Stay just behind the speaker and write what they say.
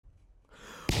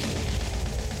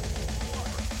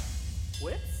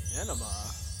Cinema.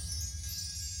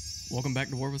 Welcome back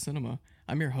to War with Cinema.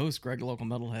 I'm your host, Greg, the local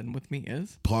metalhead, and with me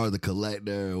is... Par the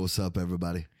Collector. What's up,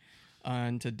 everybody?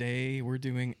 And today we're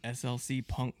doing SLC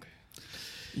Punk.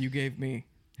 You gave me...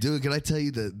 Dude, can I tell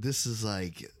you that this is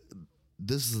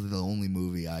the only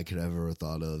movie I could ever have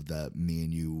thought of that me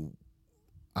and you,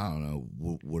 I don't know,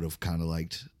 would have kind of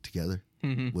liked together.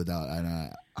 Mm-hmm. Without, and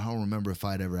I don't remember if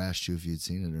I'd ever asked you if you'd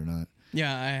seen it or not.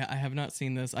 Yeah, I have not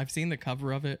seen this. I've seen the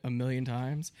cover of it a million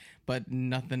times, but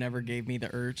nothing ever gave me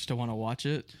the urge to want to watch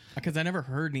it because I never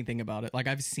heard anything about it. Like,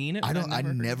 I've seen it. I but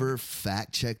never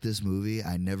fact checked this movie.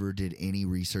 I never did any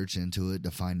research into it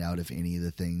to find out if any of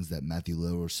the things that Matthew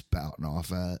Lillard was spouting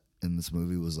off at in this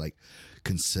movie was like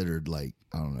considered like,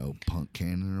 I don't know, punk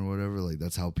canon or whatever. Like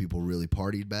that's how people really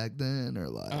partied back then, or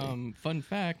like. Fun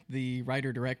fact: the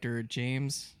writer-director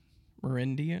James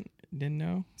Merindian. Didn't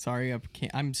know. Sorry,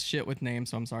 I'm shit with names,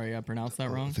 so I'm sorry I pronounced that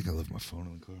wrong. I think I left my phone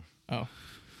in the car.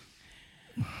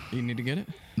 Oh. You need to get it?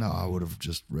 No, I would have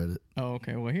just read it. Oh,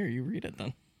 okay. Well, here, you read it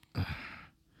then.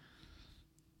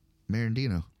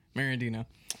 Marandino.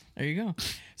 There you go.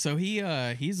 So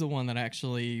he's the one that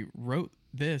actually wrote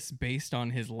this based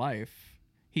on his life.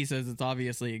 He says it's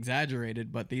obviously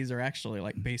exaggerated, but these are actually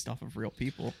like based off of real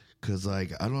people. Cause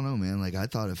like I don't know, man. Like I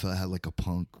thought if I had like a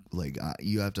punk, like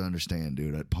you have to understand,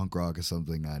 dude. That punk rock is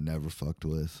something I never fucked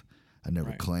with. I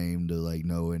never claimed to like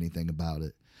know anything about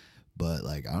it. But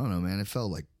like I don't know, man. It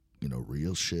felt like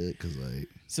real shit. Cause like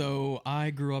so I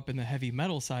grew up in the heavy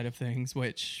metal side of things,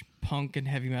 which punk and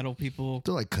heavy metal people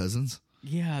they're like cousins.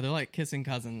 Yeah, they're like kissing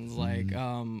cousins. Like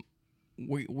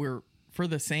we're for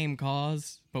the same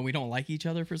cause, but we don't like each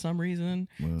other for some reason.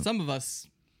 Well, some of us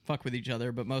fuck with each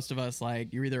other, but most of us,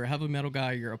 like, you're either a heavy metal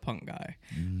guy or you're a punk guy.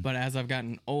 But as I've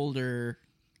gotten older,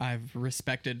 I've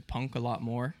respected punk a lot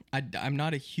more. I'm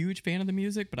not a huge fan of the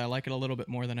music, but I like it a little bit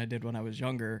more than I did when I was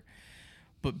younger.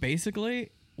 But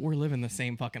basically, we're living the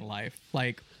same fucking life.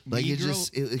 Like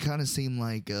it kind of seemed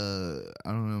like I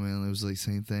don't know, man. It was like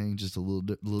same thing, just a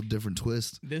little different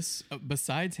twist. This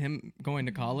besides him going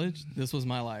to college, this was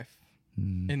my life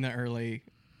in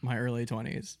my early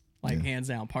 20s. Like, hands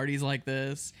down, parties like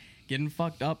this, getting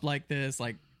fucked up like this,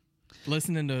 like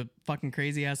listening to fucking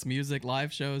crazy ass music,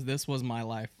 live shows. This was my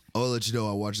life. I'll let you know,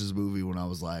 I watched this movie when I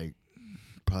was like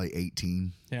probably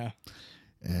 18. Yeah.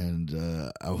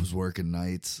 And I was working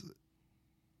nights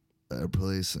at a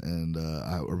place, and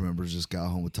I remember just got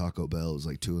home with Taco Bell. It was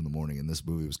like 2 a.m, and this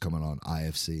movie was coming on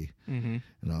IFC. And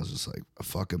I was just like,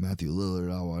 fucking Matthew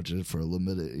Lillard, I'll watch it for a little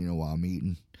minute, while I'm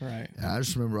eating. Right. And I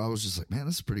just remember I was just like, man,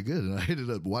 this is pretty good. And I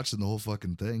ended up watching the whole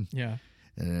fucking thing. Yeah.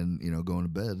 And then, going to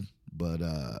bed. But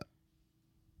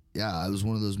yeah, it was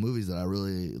one of those movies that I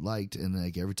really liked. And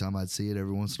like every time I'd see it,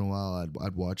 every once in a while,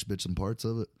 I'd watch bits and parts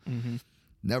of it.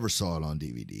 Never saw it on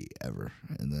DVD ever.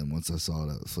 And then once I saw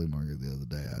it at the flea market the other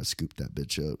day, I scooped that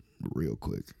bitch up real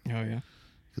quick. Oh, yeah.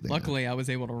 Luckily, I was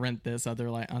able to rent this on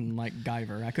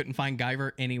Guyver. I couldn't find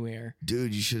Guyver anywhere.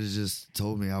 Dude, you should have just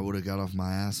told me. I would have got off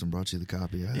my ass and brought you the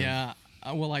copy. Yeah.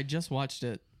 Well, I just watched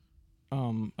it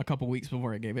a couple weeks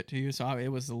before I gave it to you, so it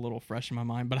was a little fresh in my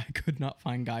mind, but I could not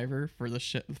find Guyver for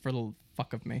the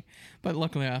fuck of me. But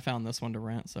luckily, I found this one to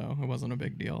rent, so it wasn't a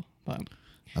big deal. But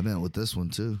I meant with this one,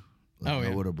 too. Like,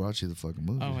 I would have brought you the fucking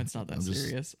movie. Oh, it's not that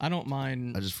serious. I don't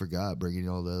mind. I just forgot bringing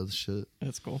you all the other shit.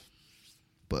 That's cool.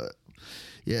 But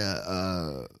yeah,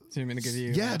 so you're gonna give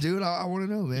you? Yeah, dude, I want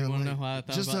to know, man. You want to know how I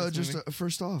thought about this movie?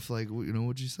 First off, like,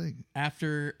 what'd you think?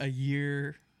 After a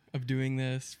year of doing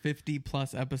this, 50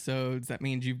 plus episodes, that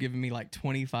means you've given me like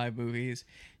 25 movies.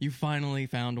 You finally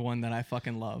found one that I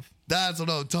fucking love. That's what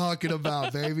I'm talking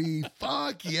about, baby.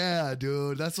 Fuck yeah,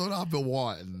 dude. That's what I've been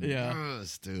wanting. Yeah.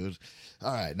 Yes, dude.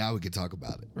 All right, now we can talk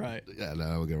about it. Right. Yeah,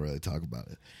 now we can really talk about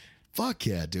it. Fuck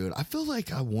yeah, dude. I feel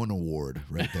like I won an award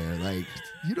right there. Like,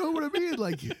 you know what I mean?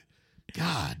 Like,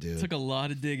 God, dude. It took a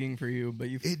lot of digging for you, but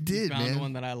you found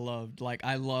one that I loved. Like,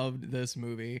 I loved this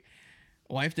movie.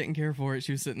 Wife didn't care for it.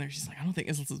 She was sitting there. She's like, I don't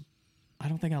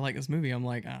think I like this movie. I'm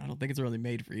like, I don't think it's really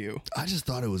made for you. I just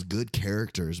thought it was good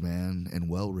characters, man, and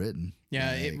well written.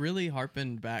 Yeah, it really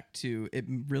harpened back to, it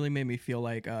really made me feel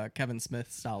like Kevin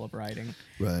Smith's style of writing.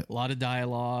 Right. A lot of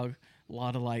dialogue, a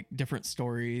lot of like different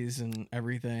stories and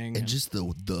everything. And just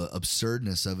the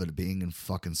absurdness of it being in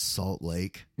fucking Salt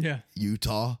Lake,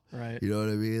 Utah. Right. You know what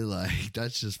I mean? Like,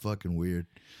 that's just fucking weird.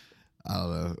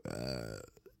 I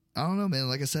don't know, man.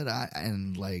 Like I said,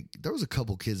 there was a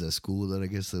couple kids at school that I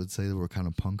guess they would say they were kind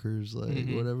of punkers,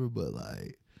 like whatever, but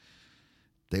like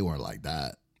they weren't like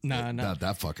that. Not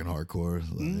that fucking hardcore.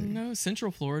 Like, no,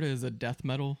 Central Florida is a death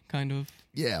metal kind of.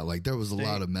 Yeah, like there was a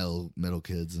lot of metal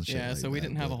kids and shit. Yeah, like so we that,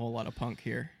 didn't have a whole lot of punk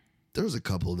here. There was a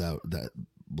couple that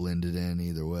blended in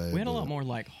either way. We had a but, lot more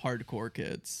like hardcore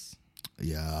kids.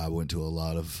 Yeah, I went to a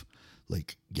lot of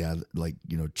like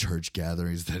church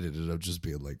gatherings that ended up just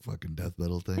being like fucking death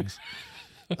metal things.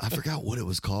 I forgot what it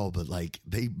was called, but like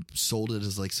they sold it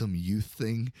as like some youth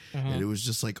thing, and it was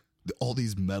just like all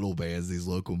these metal bands, these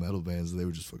local metal bands. They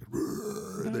were just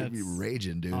fucking, they'd be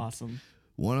raging, dude. Awesome.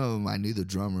 One of them, I knew the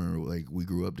drummer. Like we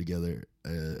grew up together.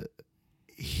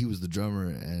 He was the drummer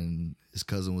and his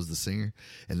cousin was the singer,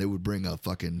 and they would bring a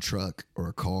fucking truck or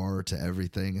a car to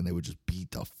everything, and they would just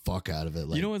beat the fuck out of it.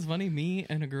 Like, you know what's funny? Me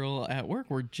and a girl at work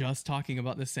were just talking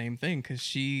about the same thing because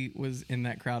she was in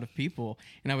that crowd of people,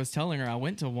 and I was telling her I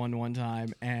went to one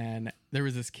time, and there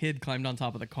was this kid climbed on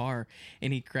top of the car,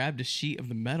 and he grabbed a sheet of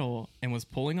the metal and was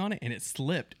pulling on it, and it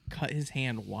slipped, cut his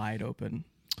hand wide open.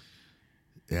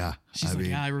 Yeah, She's like,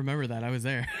 yeah, I remember that. I was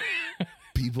there.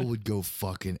 People would go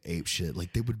fucking ape shit.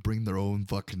 Like they would bring their own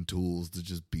fucking tools to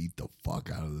just beat the fuck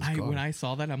out of this car. When I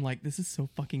saw that, I'm like, this is so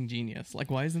fucking genius.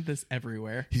 Like, why isn't this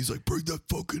everywhere? He's like, bring that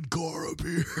fucking car up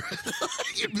here.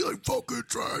 You'd be like, fucking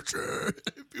trash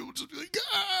it. People would just be like,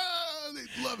 ah,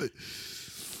 they'd love it.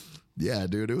 Yeah,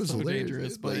 dude, it was so hilarious.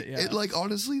 dangerous, but like, yeah. It, like,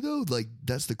 honestly though, like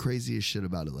that's the craziest shit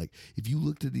about it. Like, if you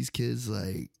looked at these kids,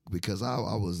 like, because I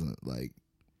wasn't like,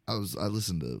 I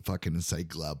listened to fucking Insane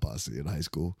Cloud Posse in high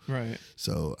school. Right.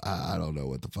 So I don't know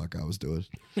what the fuck I was doing.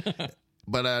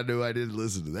 But I knew I didn't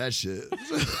listen to that shit.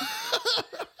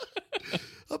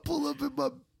 I pull up in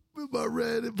my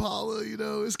red Impala, you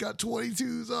know, it's got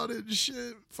 22s on it and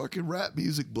shit. Fucking rap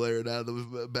music blaring out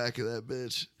of the back of that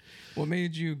bitch. What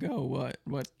made you go? What?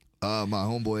 My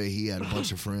homeboy, he had a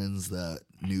bunch of friends that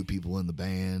knew people in the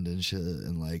band and shit.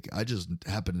 And like, I just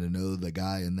happened to know the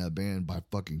guy in that band by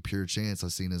fucking pure chance. I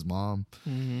seen his mom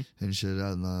and shit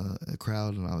out in the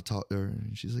crowd, and I talked to her,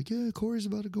 and she's like, yeah, Corey's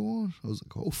about to go on. I was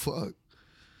like, oh, fuck.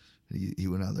 And he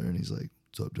went out there, and he's like,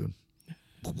 what's up, dude?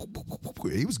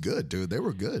 He was good, dude. They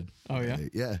were good. Oh, yeah?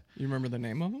 Yeah. You remember the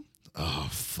name of him? Oh,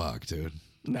 fuck, dude.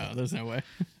 No, there's no way.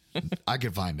 I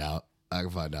can find out.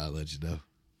 And let you know.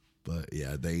 But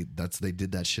yeah, they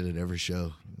did that shit at every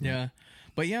show. Yeah.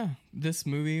 But yeah, this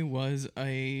movie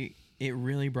it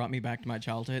really brought me back to my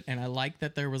childhood, and I like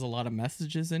that there was a lot of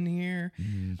messages in here.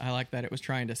 I like that it was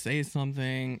trying to say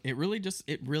something. It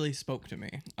really spoke to me.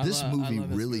 This movie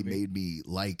really made me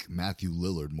like Matthew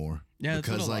Lillard more. Yeah,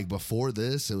 because like before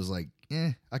this, it was like,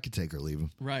 I could take or leave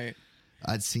him. Right.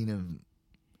 I'd seen him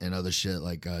in other shit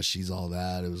like She's All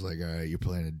That. It was like, all right, you're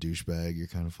playing a douchebag. You're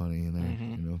kind of funny in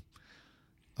there, you know.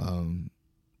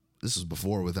 This was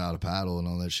before Without a Paddle and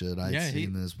all that shit. I'd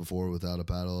seen this before Without a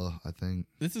Paddle, I think.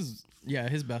 This is,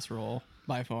 his best role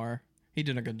by far. He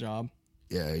did a good job.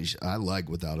 Yeah, I like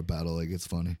Without a Paddle. Like, it's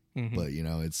funny. But, you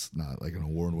know, it's not like an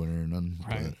award winner or nothing.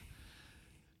 Right. But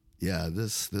yeah,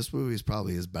 this movie is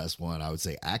probably his best one, I would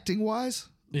say, acting-wise.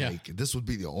 Yeah. Like, this would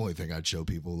be the only thing I'd show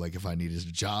people. Like, if I needed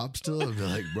a job still, I'd be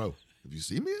like, bro, have you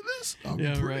seen me in this?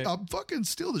 I'm fucking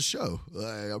still the show.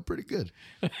 I'm pretty good.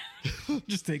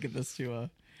 Just taking this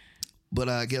to But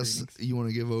I guess you want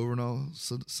to give overall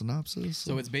synopsis?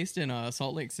 So it's based in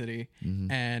Salt Lake City,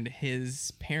 and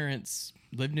his parents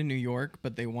lived in New York,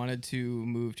 but they wanted to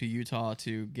move to Utah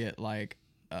to get like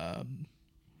a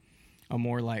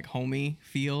more like homey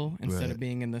feel instead of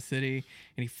being in the city.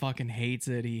 And he fucking hates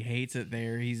it. He hates it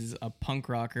there. He's a punk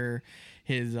rocker.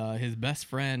 His best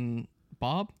friend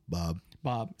Bob,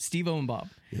 Steve-O and Bob.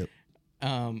 Yep.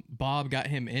 Bob got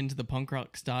him into the punk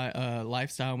rock style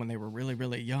lifestyle when they were really,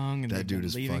 really young. And that dude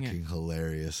is fucking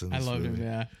hilarious. I loved him.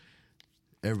 Yeah.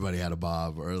 Everybody had a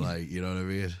Bob, or like, you know what I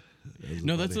mean?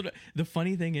 No, that's what the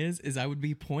funny thing is I would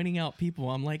be pointing out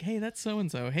people. I'm like, hey, that's so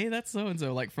and so. Hey, that's so and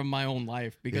so. Like from my own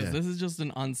life, because this is just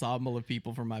an ensemble of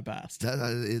people from my past.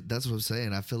 That's what I'm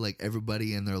saying. I feel like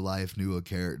everybody in their life knew a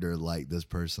character like this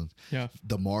person. Yeah,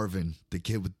 the Marvin, the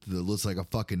kid that looks like a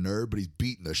fucking nerd, but he's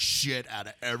beating the shit out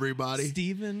of everybody.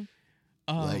 Steven,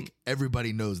 like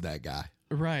everybody knows that guy,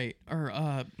 right?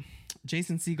 Or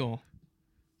Jason Segel.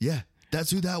 Yeah. That's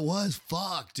who that was.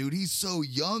 Fuck, dude. He's so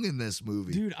young in this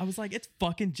movie. Dude, I was like, it's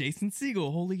fucking Jason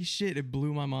Segel. Holy shit. It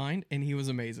blew my mind. And he was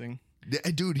amazing.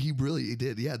 Dude, he really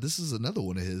did. Yeah, this is another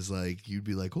one of his. Like, you'd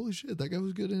be like, holy shit, that guy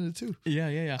was good in it too.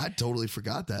 Yeah. I totally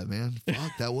forgot that, man.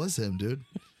 Fuck, that was him, dude.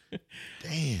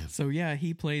 Damn. So, yeah,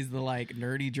 he plays the, like,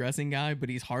 nerdy dressing guy, but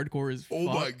he's hardcore as fuck. Oh,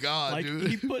 my God, like,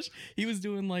 dude. He was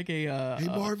doing, like, a... hey,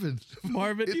 Marvin.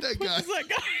 Marvin, Hit that guy. That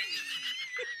guy.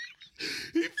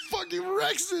 He fucking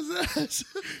wrecks his ass.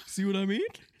 See what I mean?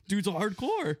 Dude's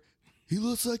hardcore. He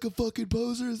looks like a fucking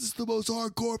poser. This is the most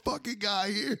hardcore fucking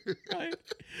guy here. Right?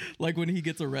 Like when he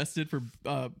gets arrested for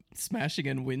smashing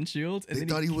in windshields. And they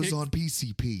thought he was on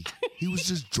PCP. He was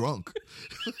just drunk.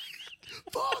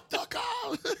 fuck the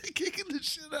cop, kicking the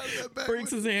shit out of that back.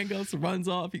 Breaks his handcuffs, runs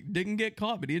off. He didn't get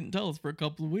caught, but he didn't tell us for a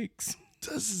couple of weeks.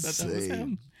 That's that was insane.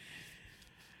 him.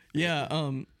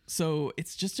 Yeah. So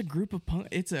it's just a group of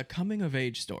it's a coming of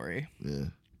age story. Yeah.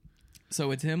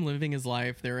 So it's him living his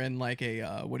life. They're in like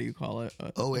a what do you call it?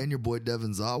 And your boy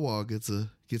Devin Zawa gets a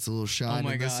little shine Oh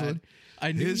my in this God. one.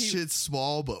 I knew His shit's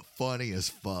small but funny as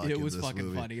fuck. it in was this fucking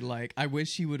movie. funny. Like I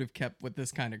wish he would have kept with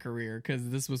this kind of career because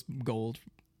this was gold.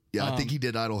 Yeah, I think he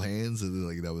did Idle Hands, and then,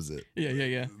 like that was it.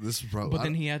 Yeah. This was probably. But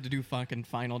then he had to do fucking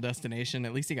Final Destination.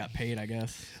 At least he got paid, I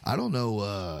guess. I don't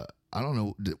know.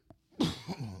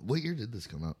 What year did this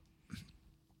come out?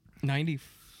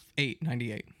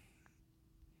 98.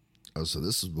 Oh, so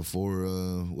this is before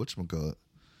whatchamacallit.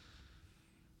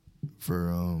 For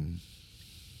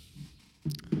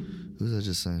who was I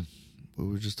just saying? What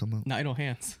were we just talking about? Idle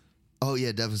Hands. Oh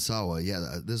yeah, Devin Sawa.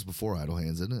 Yeah, this is before Idle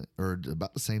Hands, isn't it? Or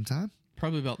about the same time?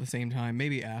 Probably about the same time,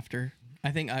 maybe after. I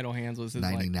think Idle Hands was his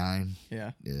 99.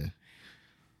 Yeah. Yeah.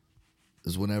 It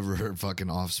was whenever her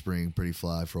fucking Offspring, Pretty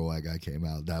Fly for a White Guy came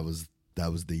out. That was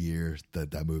the year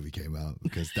that movie came out,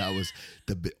 because that was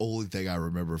the only thing I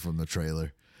remember from the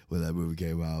trailer when that movie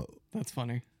came out. That's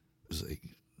funny. It was like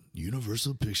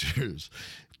Universal Pictures.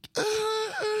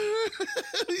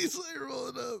 He's like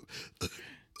rolling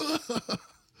up.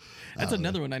 That's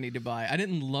another one I need to buy. I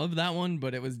didn't love that one,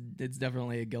 but it's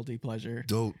definitely a guilty pleasure.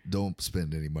 Don't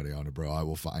spend any money on it, bro. I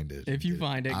will find it. If you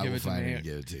find it, give it to me. I will find it and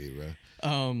give it to you, bro.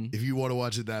 If you want to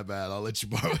watch it that bad, I'll let you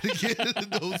borrow it again.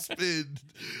 Don't spend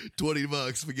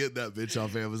 $20 for getting that bitch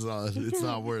off Amazon. It's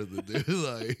not worth it, dude.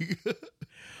 Like,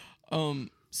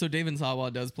 so David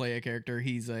Sawa does play a character.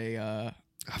 He's a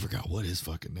I forgot what his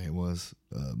fucking name was.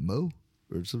 Mo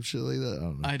or some shit like that. I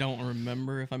don't know. I don't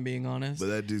remember, if I'm being honest. But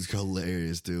that dude's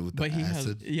hilarious, dude. With the But he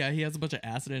acid. he has a bunch of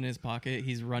acid in his pocket.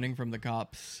 He's running from the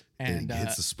cops, and It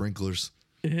hits the sprinklers.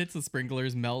 it hits the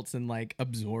sprinklers, melts, and like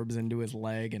absorbs into his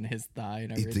leg and his thigh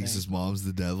and He everything. thinks his mom's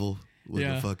the devil with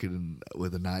Yeah.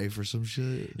 with a knife or some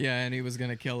shit. Yeah, and he was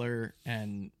gonna kill her,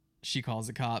 and she calls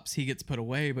the cops. He gets put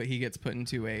away, but he gets put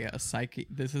into a psyche.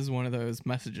 This is one of those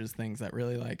messages things that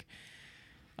really like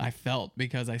I felt,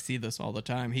 because I see this all the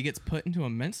time. He gets put into a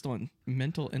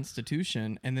mental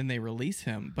institution, and then they release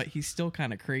him, but he's still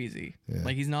kind of crazy. Yeah.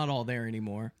 Like he's not all there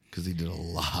anymore. Because he did a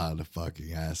lot of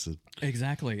fucking acid.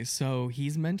 Exactly. So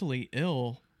he's mentally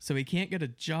ill. So he can't get a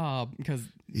job because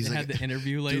He's they like, had the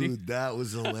interview lady. Dude, that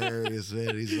was hilarious,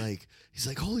 man. He's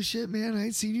like, holy shit, man, I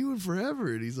ain't seen you in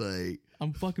forever. And he's like,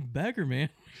 I'm fucking beggar, man.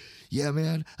 yeah,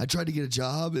 man, I tried to get a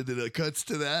job, and then it cuts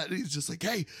to that, and he's just like,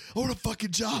 hey, I want a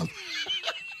fucking job.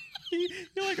 He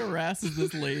like harasses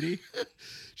this lady.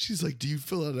 She's like, do you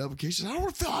fill out an application? I don't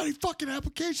want to fill out any fucking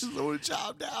applications. I want a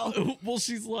job now. Well,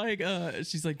 she's like,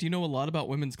 do you know a lot about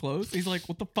women's clothes? He's like,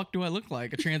 what the fuck do I look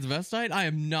like? A transvestite? I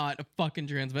am not a fucking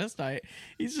transvestite.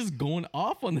 He's just going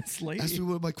off on this lady. Ask me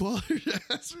what my quality.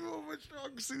 Ask me what my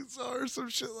strong suits are, or some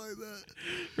shit like that.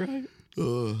 Right.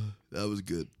 Oh, that was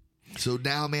good. So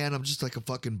now, man, I'm just like a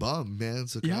fucking bum, man.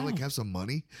 So can I like have some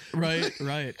money? Right.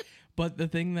 But the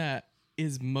thing that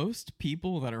is, most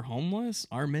people that are homeless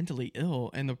are mentally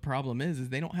ill, and the problem is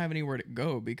they don't have anywhere to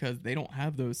go because they don't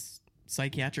have those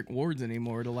psychiatric wards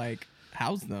anymore to like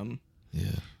house them.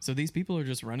 Yeah. So these people are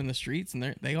just running the streets,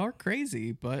 and they are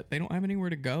crazy, but they don't have anywhere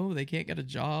to go. They can't get a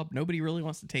job. Nobody really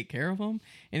wants to take care of them,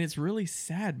 and it's really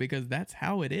sad because that's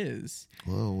how it is.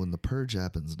 Well, when the purge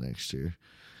happens next year,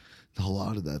 a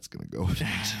lot of that's gonna go.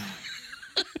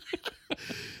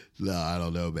 No, I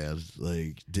don't know, man.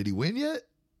 Like, did he win yet?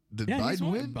 Did Yeah,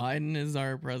 Biden win? Biden is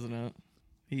our president.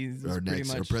 He's Our pretty next,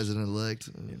 our much president elect.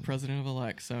 president of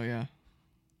elect. So yeah.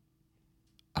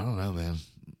 I don't know, man.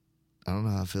 I don't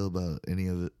know how I feel about any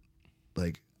of it.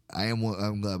 Like, I'm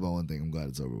glad about one thing. I'm glad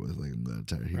it's over with. Like, I'm glad I'm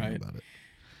tired of hearing Right. about it.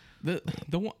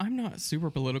 I'm not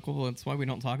super political. That's why we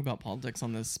don't talk about politics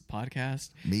on this podcast.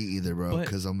 Me either, bro. But-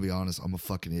 Because I'm gonna be honest, I'm a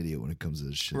fucking idiot when it comes to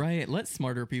this shit. Right. Let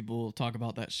smarter people talk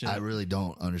about that shit. I really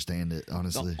don't understand it,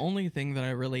 honestly. The only thing that I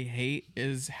really hate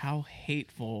is how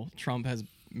hateful Trump has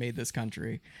made this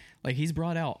country. Like, he's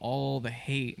brought out all the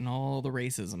hate and all the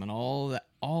racism and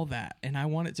all that, and I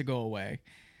want it to go away.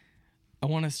 I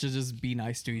want us to just be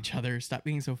nice to each other. Stop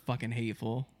being so fucking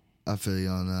hateful. I feel you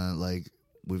on that. Like,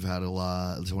 we've had a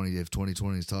lot. If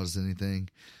 2020 has taught us anything,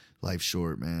 life's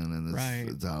short, man. And Right.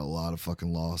 it's had a lot of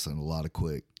fucking loss and a lot of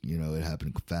quick. You know, it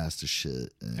happened fast as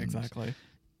shit. And, Exactly.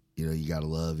 You know, you gotta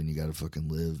love and you gotta fucking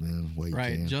live, man. While you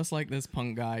Right. can. Just like this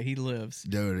punk guy, he lives.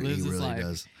 Dude, lives he his really life.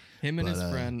 does. Him and But,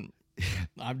 his friend.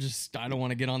 I don't want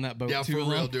to get on that boat Yeah, too for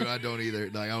long. real, dude. I don't either.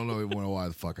 Like, I don't know even why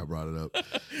the fuck I brought it up.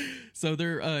 So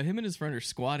they're him and his friend are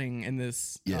squatting in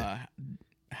this Yeah.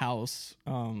 house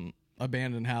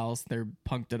abandoned house. They're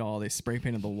punked it all. They spray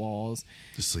painted the walls.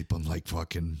 Just sleep on like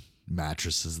fucking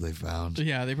mattresses they found.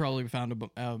 Yeah, they probably found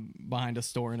behind a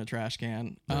store in a trash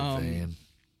can. Van.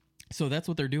 So that's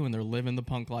what they're doing. They're living the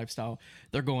punk lifestyle.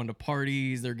 They're going to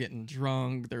parties. They're getting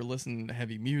drunk. They're listening to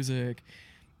heavy music.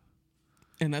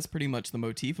 And that's pretty much the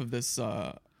motif of this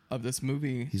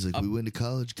movie. He's like, we went to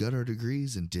college, got our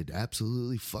degrees, and did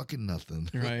absolutely fucking nothing.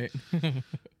 Right.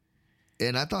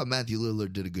 And I thought Matthew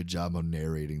Lillard did a good job on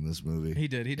narrating this movie. He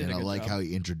did. He did. And a good I like job. how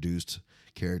he introduced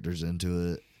characters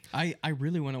into it. I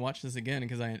really want to watch this again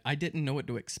because I didn't know what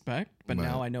to expect, but Right.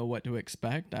 now I know what to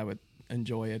expect. I would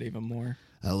enjoy it even more.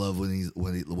 I love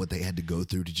what they had to go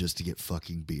through to get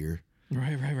fucking beer.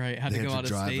 Right. Had They to had go to out of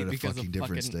drive state in a because fucking of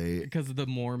different state. because the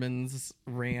Mormons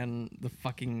ran the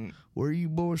fucking. Where are you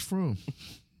boys from?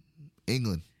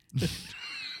 England.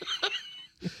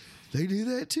 They do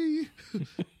that to you?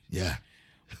 Yeah.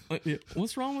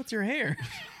 What's wrong with your hair?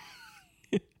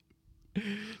 That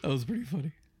was pretty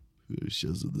funny. It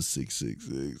shows of the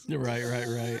 666.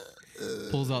 Right.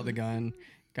 Pulls out the gun.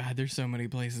 God, there's so many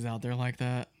places out there like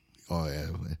that. Oh yeah,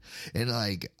 and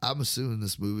like I'm assuming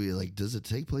this movie, like, does it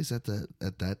take place at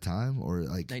that time or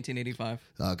like 1985.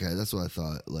 Okay, that's what I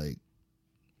thought. Like,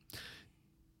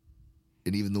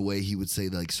 and even the way he would say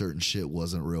like certain shit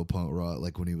wasn't real punk rock.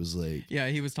 Like when he was like, Yeah,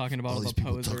 he was talking about all all these the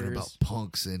people posers. talking about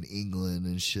punks in England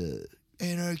and shit.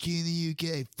 Anarchy in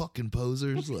the UK, fucking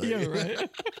posers. Like, Yeah, right.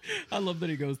 I love that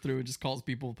he goes through and just calls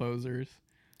people posers.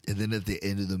 And then at the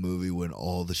end of the movie, when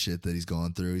all the shit that he's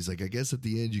gone through, he's like, I guess at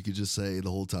the end you could just say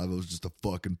the whole time I was just a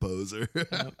fucking poser.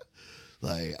 Yep.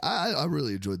 Like, I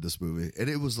really enjoyed this movie. And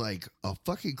it was like a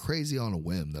fucking crazy on a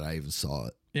whim that I even saw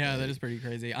it. Yeah, that is pretty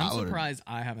crazy. I'm surprised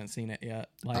I haven't seen it yet.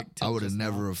 Like I would have just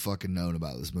now. never have fucking known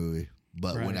about this movie.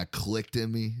 But when Right. I clicked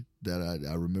in me that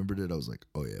I remembered it, I was like,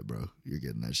 oh yeah, bro, you're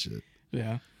getting that shit.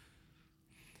 Yeah.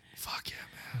 Fuck yeah,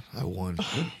 man. I won.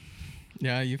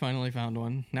 Yeah, you finally found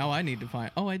one. Now I need to find.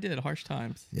 Oh, I did. Harsh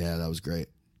Times. Yeah, that was great.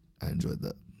 I enjoyed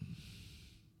that.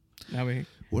 Now we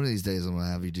One of these days, I'm going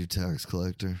to have you do Tax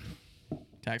Collector.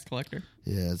 Tax Collector.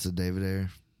 Yeah, it's a David Ayer.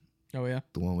 Oh yeah.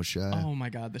 The one with Shia. Oh my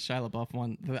God, the Shia LaBeouf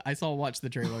one. I watch the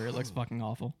trailer. It looks fucking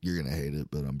awful. You're going to hate it,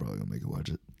 but I'm probably going to make you watch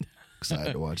it. Because I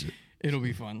had to watch it. It'll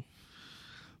be fun.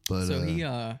 But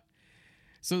So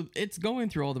so it's going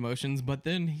through all the motions, but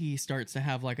then he starts to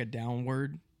have like a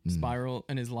downward spiral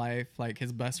in his life. Like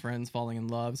his best friend's falling in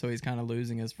love, so he's kind of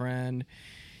losing his friend.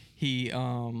 He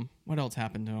what else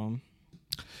happened to him?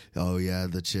 oh yeah,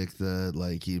 the chick that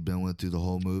like he'd been with through the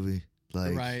whole movie.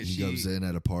 Like Right, he goes in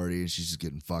at a party and she's just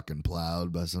getting fucking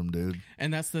plowed by some dude.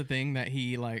 And that's the thing that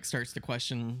he like starts to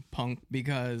question Punk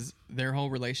because their whole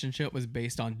relationship was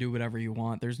based on do whatever you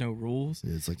want. There's no rules.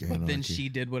 It's like But anarchy. then she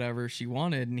did whatever she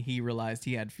wanted and he realized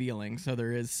he had feelings. So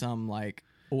there is some like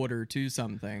order to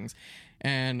some things.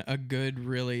 And a good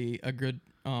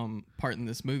part in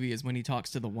this movie is when he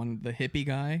talks to the hippie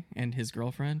guy and his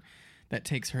girlfriend that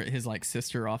takes his like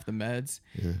sister off the meds.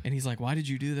 Yeah. And he's like, why did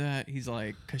you do that? He's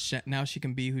like, because now she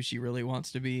can be who she really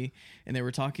wants to be. And they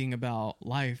were talking about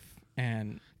life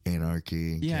and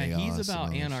Anarchy and yeah, chaos he's and about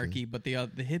all that anarchy, shit. but the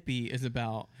hippie is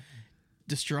about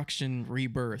destruction,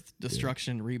 rebirth,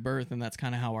 rebirth, and that's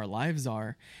kind of how our lives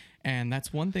are. And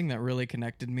that's one thing that really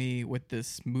connected me with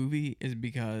this movie is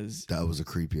because That was a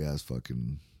creepy ass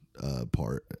fucking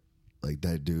part. Like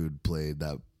that dude played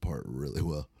that part really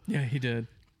well. yeah, he did.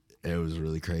 It was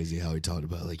really crazy how he talked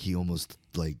about like he almost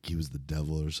like he was the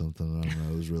devil or something. I don't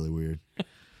know. It was really weird.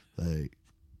 Like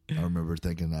I remember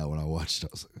thinking that when I watched it,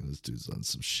 I was like, this dude's on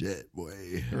some shit,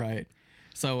 boy. Right.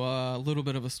 So a little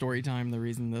bit of a story time. The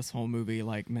reason this whole movie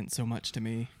like meant so much to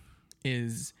me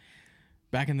is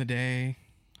back in the day,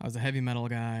 I was a heavy metal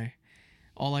guy.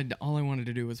 All I wanted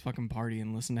to do was fucking party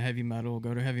and listen to heavy metal,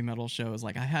 go to heavy metal shows.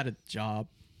 Like I had a job,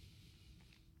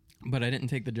 but I didn't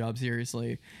take the job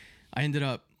seriously. I ended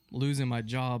up losing my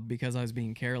job because I was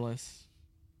being careless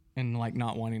and like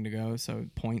not wanting to go. So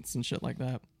points and shit like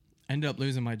that. I ended up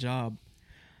losing my job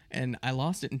and I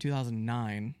lost it in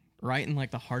 2009, right in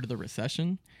like the heart of the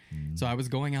recession. So I was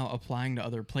going out applying to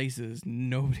other places.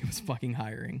 Nobody was fucking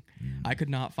hiring. I could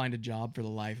not find a job for the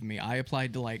life of me. I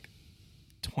applied to like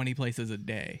 20 places a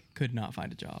day. Could not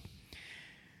find a job.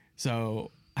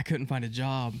 So I couldn't find a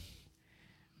job.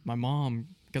 My mom,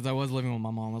 because I was living with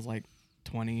my mom, was like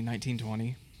 19,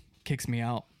 20, kicks me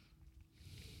out.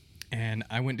 And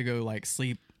I went to go like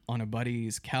sleep on a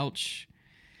buddy's couch.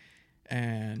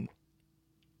 And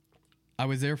I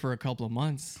was there for a couple of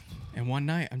months. And one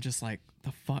night I'm just like,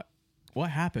 the fuck?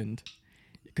 What happened?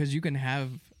 Because you can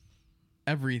have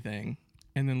everything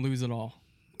and then lose it all.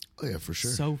 Oh yeah, for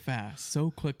sure. So fast, so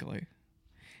quickly.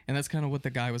 And that's kind of what the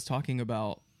guy was talking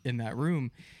about in that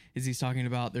room is he's talking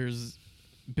about there's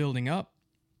building up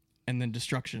and then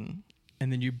destruction,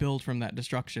 and then you build from that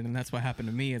destruction. And that's what happened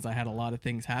to me is I had a lot of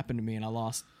things happen to me and I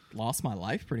lost my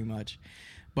life pretty much,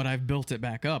 but I've built it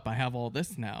back up. I have all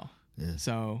this now. Yeah.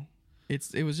 So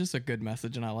it was just a good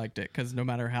message, and I liked it because no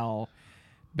matter how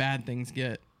bad things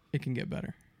get, it can get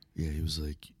better. Yeah, he was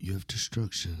like, you have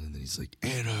destruction, and then he's like,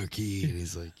 anarchy, and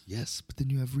he's like, yes, but then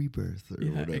you have rebirth, or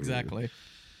whatever. Exactly.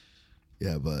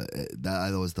 Yeah, but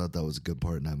I always thought that was a good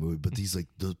part in that movie. But he's like,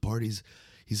 those parties,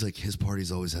 he's like, his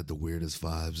parties always had the weirdest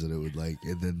vibes, and it would like,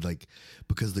 and then like,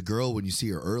 because the girl, when you see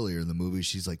her earlier in the movie,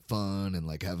 she's like fun and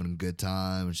like having a good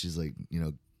time, and she's like, you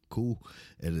know, cool.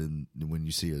 And then when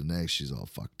you see her next, she's all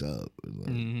fucked up.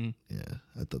 Like, yeah,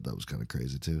 I thought that was kind of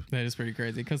crazy too. That is pretty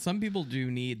crazy because some people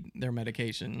do need their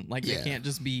medication. Like they can't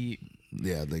just be.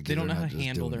 Yeah, they don't know how to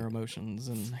handle their emotions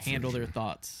and handle their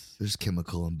thoughts. There's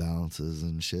chemical imbalances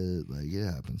and shit. Like it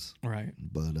happens, right?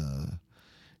 But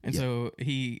and so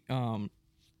he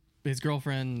his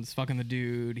girlfriend's fucking the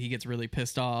dude. He gets really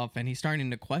pissed off, and he's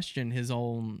starting to question his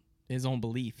own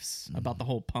beliefs about the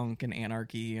whole punk and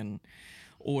anarchy and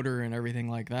order and everything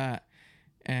like that.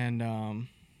 And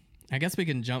I guess we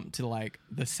can jump to like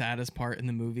the saddest part in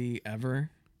the movie ever.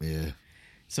 Yeah.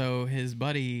 So his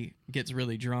buddy gets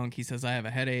really drunk. He says, I have a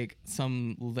headache.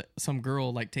 Some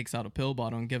girl like takes out a pill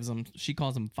bottle and gives him, she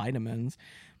calls them vitamins,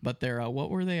 but they're what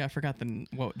were they? I forgot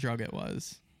what drug it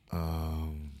was. I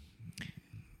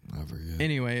forget.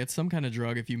 Anyway, it's some kind of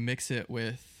drug. If you mix it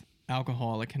with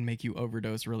alcohol, it can make you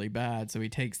overdose really bad. So he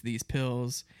takes these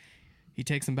pills. He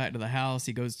takes him back to the house.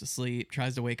 He goes to sleep,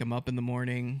 tries to wake him up in the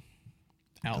morning,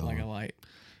 out like a light.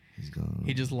 He's gone.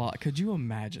 He just lost. Could you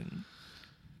imagine,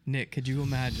 Nick, could you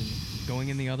imagine going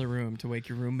in the other room to wake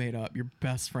your roommate up, your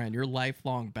best friend, your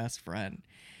lifelong best friend,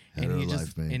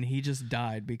 and he just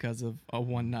died because of a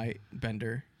one night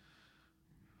bender?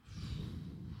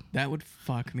 That would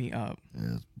fuck me up.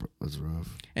 Yeah, that's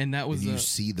rough. And that was you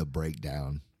see the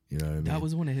breakdown. You know what I mean? That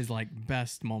was one of his like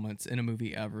best moments in a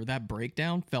movie ever. That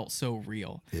breakdown felt so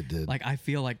real. It did. Like I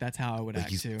feel like that's how I would like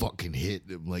act he's too. Fucking hitting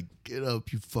him like, get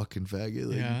up, you fucking faggot,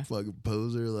 like you fucking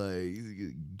poser, like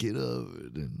get up.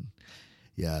 And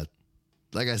yeah,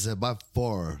 like I said, by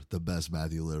far the best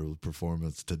Matthew Lillard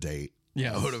performance to date.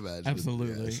 Yeah, I would imagine.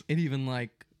 Absolutely. Yes. It even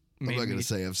like I'm not gonna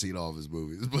say I've seen all of his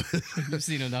movies, but you've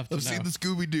seen enough. I've seen the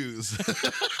Scooby Doo's.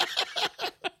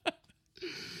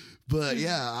 But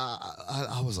yeah,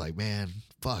 I was like, man,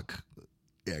 fuck.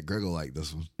 Yeah, Greg will like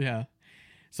this one. Yeah.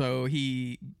 So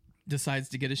he decides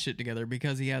to get his shit together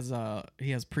because he has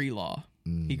pre-law.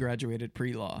 He graduated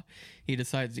pre-law. He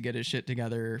decides to get his shit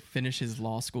together, finish his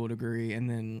law school degree, and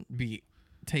then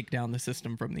take down the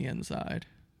system from the inside.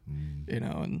 You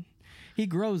know, and he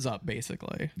grows up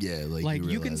basically. Yeah, like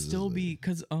you can still be,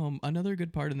 because another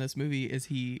good part in this movie is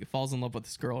he falls in love with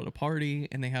this girl at a party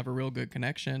and they have a real good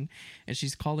connection, and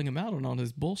she's calling him out on all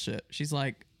his bullshit. She's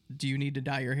like, do you need to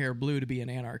dye your hair blue to be an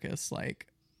anarchist? Like,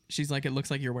 she's like, it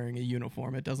looks like you're wearing a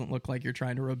uniform. It doesn't look like you're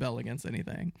trying to rebel against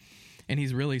anything. And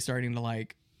he's really starting to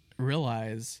like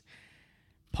realize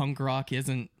punk rock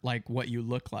isn't like what you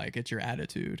look like, it's your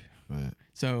attitude. Right.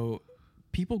 So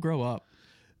people grow up.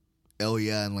 Oh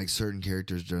yeah, and like certain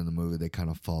characters during the movie, they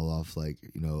kind of fall off, like,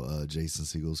 you know, Jason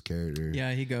Segel's character.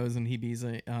 Yeah, he goes and he's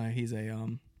a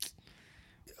Oh,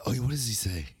 what does he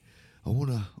say? I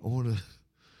wanna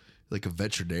like a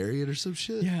veterinarian or some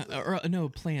shit. Yeah, or no,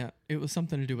 plant. It was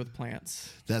something to do with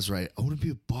plants. That's right. I want to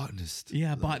be a botanist.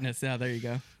 Yeah, botanist. Yeah, there you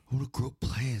go. I want to grow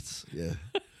plants. Yeah.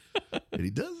 And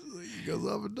he does it. Like, he goes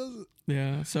off and does it.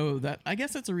 Yeah. So I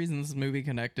guess that's the reason this movie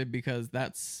connected, because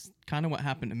that's kind of what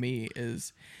happened to me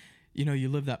is, you know, you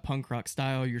live that punk rock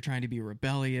style, you're trying to be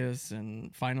rebellious,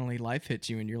 and finally life hits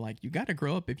you and you're like, you got to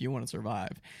grow up if you want to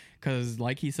survive. Because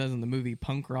like he says in the movie,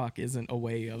 punk rock isn't a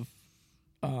way of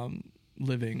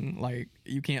living. Like,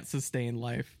 you can't sustain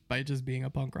life by just being a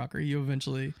punk rocker. You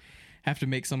eventually have to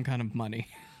make some kind of money.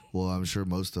 Well, I'm sure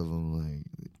most of them,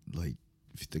 like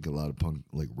if you think a lot of punk,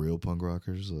 like real punk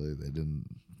rockers, like they didn't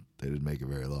make it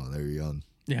very long. They were young.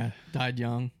 Yeah, died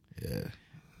young. Yeah.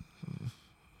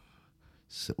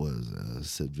 Sid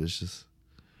Vicious?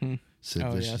 Sid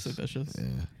Vicious. Yeah, Sid Vicious.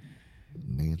 Yeah.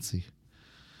 Nancy.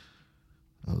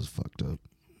 That was fucked up.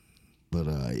 But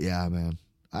yeah, man,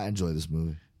 I enjoy this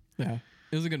movie. Yeah,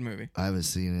 it was a good movie. I hadn't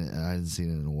seen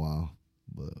it in a while,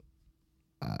 but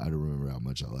I don't remember how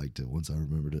much I liked it once I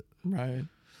remembered it. Right.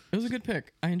 It was a good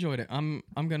pick. I enjoyed it. I'm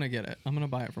gonna get it. I'm gonna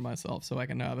buy it for myself so I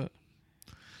can have it.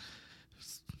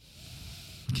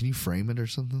 Can you frame it or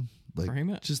something? Like, frame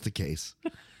it? Just the case.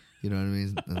 You know what I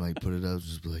mean? And like put it up,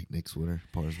 just be like Nick's winner,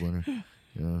 Par's winner. You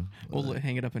know? We'll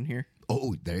hang it up in here.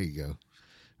 Oh, there you go.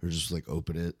 or just like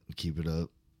open it, and keep it up.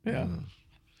 Yeah.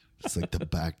 It's like the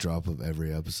backdrop of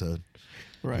every episode.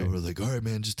 Right. And we're like, all right,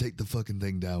 man, just take the fucking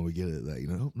thing down. We get it. Like,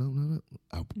 no.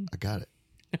 I got it.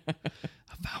 I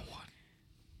found one.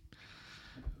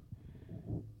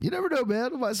 You never know,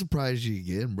 man. I might surprise you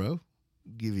again, bro.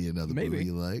 Give you another Maybe. movie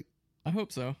you like. I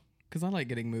hope so, because I like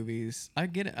getting movies. I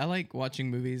get it. I like watching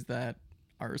movies that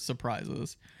are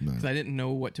surprises, because I didn't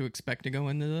know what to expect to go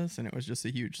into this, and it was just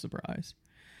a huge surprise.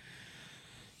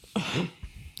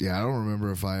 Yeah, I don't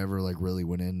remember if I ever like really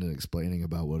went into explaining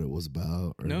about what it was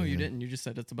about. Or No, you anything. didn't. You just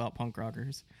said it's about punk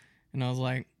rockers, and I was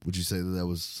like, Would you say that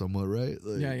was somewhat right?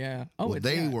 Like, yeah. Oh, well, it's,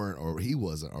 they yeah. weren't, or he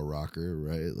wasn't a rocker,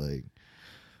 right? Like,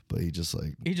 but he just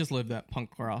like He just lived that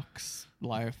punk rock's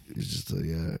life. he's just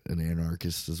an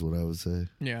anarchist, is what I would say.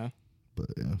 Yeah, But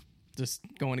yeah, just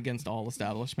going against all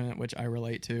establishment, which I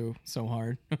relate to so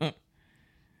hard. I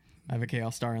have a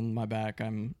chaos star in my back.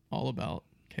 I'm all about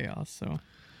chaos. So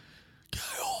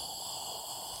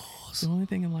it's the only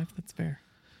thing in life that's fair.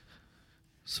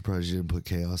 surprised you didn't put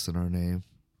chaos in our name.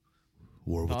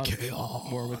 War with Thought of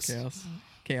chaos. War with chaos.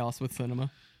 Chaos with cinema.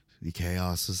 The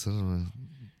chaos is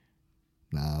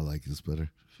Nah, I like this better.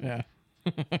 Yeah.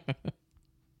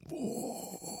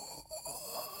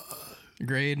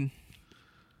 Grade.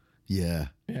 Yeah.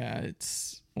 Yeah,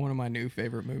 it's one of my new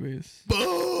favorite movies.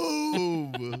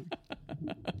 Boom.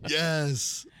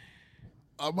 Yes.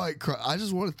 I might cry. I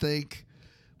just want to thank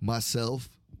myself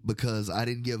because I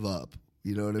didn't give up.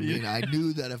 You know what I mean? Yeah. I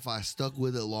knew that if I stuck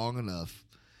with it long enough,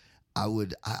 I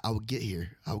would get here.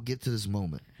 I would get to this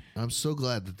moment. And I'm so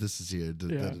glad that this is here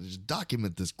to just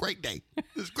document this great day.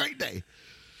 This great day.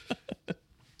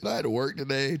 And I had to work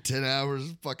today, 10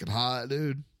 hours, fucking hot,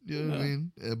 dude. You know what I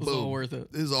mean? And It's all worth it.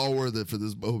 It's all worth it for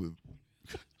this moment.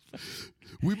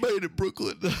 We made it,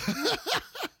 Brooklyn.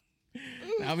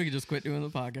 Now we can just quit doing the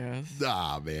podcast.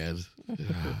 Nah, man.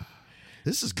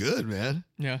 This is good, man.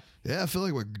 Yeah. Yeah, I feel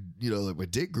like my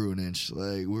dick grew an inch.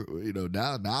 Like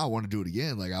now I want to do it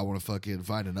again. Like I want to fucking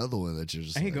find another one that you're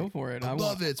just. Hey, like, go for it. I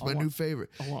love it. It's my new favorite.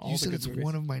 I want all You the said good it's movies.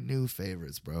 one of my new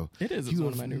favorites, bro. It is. It's You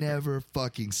one of have my new never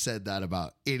fucking said that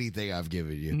about anything I've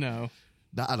given you. No.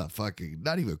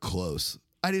 Not even close.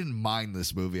 I didn't mind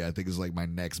this movie. I think it's like my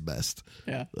next best.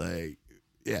 Yeah. Like,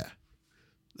 yeah,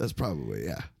 that's probably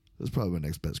my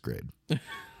next best grade.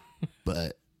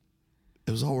 But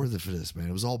it was all worth it for this, man.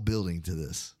 It was all building to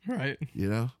this, Right. you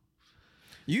know?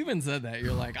 You even said that.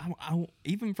 You're like, I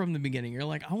even from the beginning, you're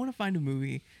like, I want to find a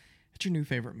movie. It's your new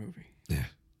favorite movie.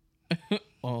 Yeah.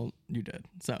 Well, you did.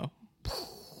 So,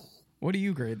 what do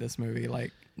you grade this movie?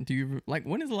 Like, do you like?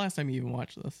 When is the last time you even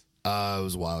watched this? It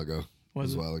was a while ago. It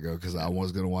was a while ago because I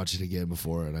was going to watch it again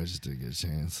before and I just didn't get a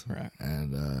chance. Right.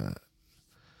 And,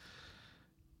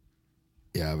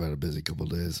 yeah, I've had a busy couple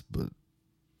of days, but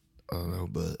I don't know.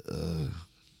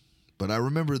 But I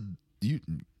remember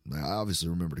I obviously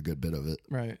remembered a good bit of it.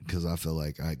 Right. Because I feel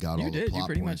like I got You all the did. plot You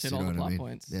pretty points. much hit You all know the what I plot mean?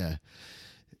 points.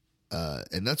 Yeah.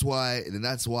 And that's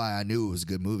why I knew it was a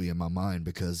good movie in my mind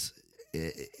because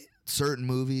certain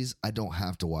movies I don't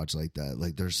have to watch like that.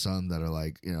 Like there's some that are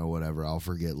like, whatever, I'll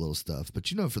forget little stuff. But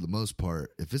for the most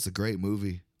part, if it's a great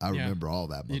movie, I remember all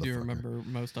that motherfucker. You do remember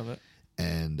most of it.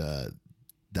 And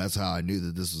that's how I knew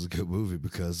that this was a good movie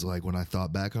because like when I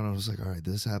thought back on it, I was like, all right,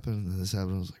 this happened and this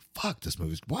happened. I was like, fuck this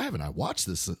movie. Why haven't I watched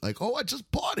this? Like, I just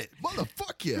bought it.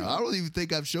 Motherfuck yeah. I don't even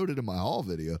think I've showed it in my haul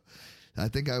video. I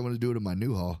think I want to do it in my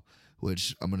new haul,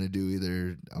 which I'm going to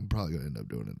do I'm probably going to end up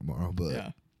doing it tomorrow, but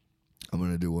Yeah. I'm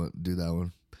going to do that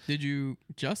one. Did you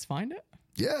just find it?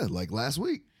 Yeah, like last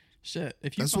week. Shit.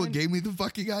 If you That's what gave me the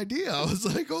fucking idea. I was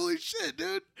like, holy shit,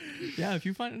 dude. Yeah, if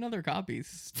you find another copy,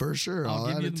 For sure. I'll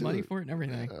give add you it the to money it. for it and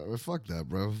everything. Fuck that,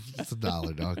 bro. It's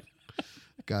 $1, dog.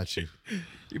 Got you.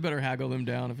 You better haggle them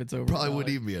down if it's over. Probably $1.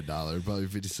 wouldn't even be $1. Probably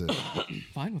 50 cents.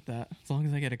 Fine with that, as long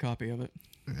as I get a copy of it.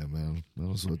 Yeah, man. I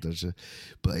don't sweat that shit.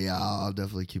 But yeah, I'll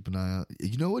definitely keep an eye out.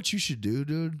 You know what you should do,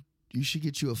 dude? You should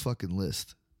get you a fucking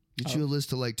list. Get you a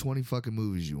list of like 20 fucking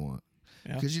movies you want.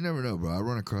 Yeah. Because you never know, bro. I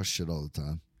run across shit all the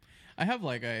time. I have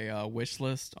like a wish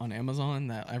list on Amazon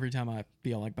that every time I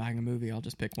feel like buying a movie, I'll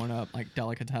just pick one up, like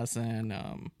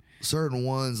Delicatessen. Certain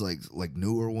ones, like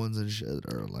newer ones and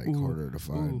shit, are like harder to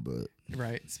find. But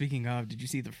Right. Speaking of, did you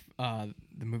see the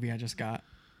movie I just got,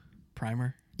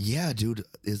 Primer? yeah, dude,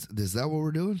 is that what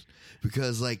we're doing?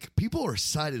 Because like people are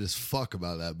excited as fuck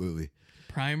about that movie.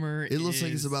 Primer. It looks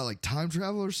like it's about like time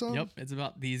travel or something. Yep, it's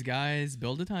about these guys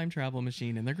build a time travel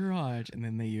machine in their garage and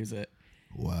then they use it.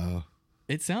 Wow.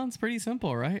 It sounds pretty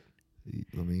simple, right?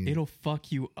 I mean, It'll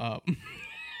fuck you up.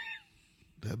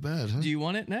 That bad, huh? Do you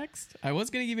want it next? I was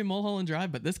gonna give you Mulholland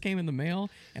Drive, but this came in the mail,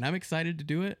 and I'm excited to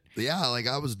do it. Yeah, like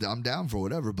I'm down for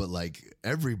whatever, but like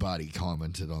everybody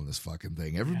commented on this fucking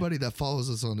thing. Everybody that follows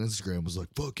us on Instagram was like,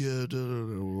 "Fuck yeah,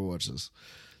 we'll watch this."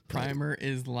 Primer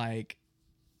is like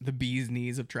the bee's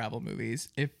knees of travel movies.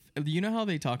 If you know how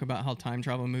they talk about how time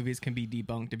travel movies can be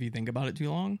debunked if you think about it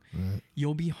too long, Right.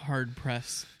 you'll be hard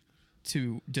pressed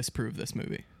to disprove this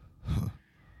movie. Huh.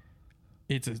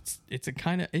 It's a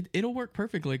kind of it'll work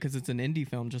perfectly because it's an indie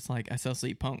film, just like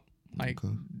SLC Punk. Like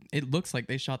it looks like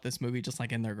they shot this movie just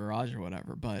like in their garage or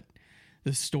whatever, but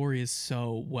the story is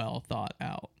so well thought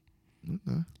out.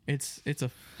 Okay. It's a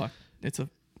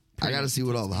I got to see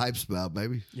what all the hype's about,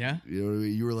 baby. Yeah. You know what I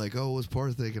mean? You were like, "Oh, what's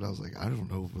Parthik?" And I was like, "I don't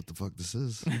know what the fuck this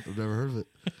is. I've never heard of it."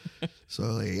 So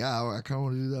like, yeah, I kind of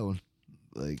want to do that one.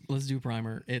 Like, Let's do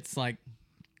Primer. It's like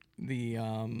the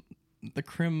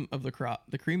cream of the crop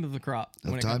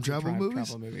Of when it time comes to travel movies?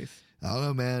 travel movies. I don't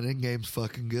know, man. Endgame's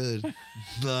fucking good.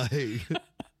 Like,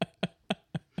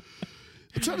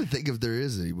 I'm trying to think if there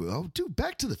is any. Oh, dude,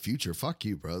 Back to the Future. Fuck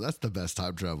you, bro. That's the best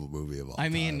time travel movie of all time. I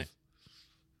mean,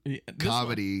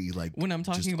 comedy. Like, when I'm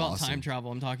talking just about awesome. time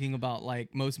travel, I'm talking about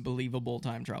like most believable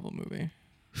time travel movie.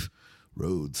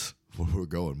 Roads. Where we're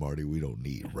going, Marty, we don't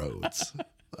need roads.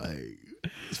 Like,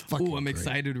 it's fucking Ooh, I'm great.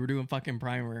 excited. We're doing fucking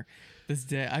Primer this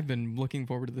day. I've been looking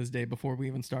forward to this day before we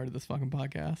even started this fucking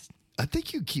podcast. I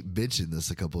think you keep mentioning this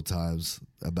a couple times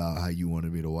about how you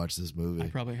wanted me to watch this movie. I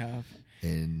probably have.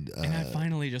 And I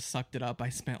finally just sucked it up. I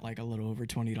spent like a little over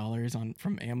 $20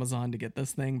 from Amazon to get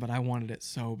this thing, but I wanted it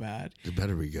so bad. it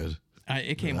better be good.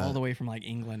 It came all the way from like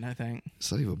England, I think.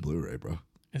 It's not even Blu-ray, bro.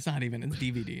 It's not even. It's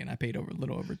DVD, and I paid a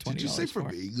little over $20. Did you say from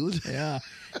for it. England? Yeah,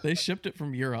 they shipped it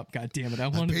from Europe. God damn it! I I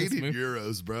wanted paid this in movie.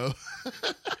 euros, bro.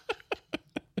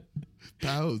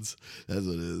 Pounds. That's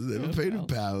what it is. They Yeah, paid in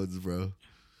pounds, bro.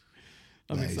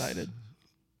 I'm Nice. excited.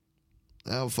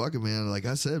 Oh, fuck it, man. Like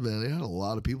I said, man, they had a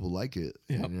lot of people like it.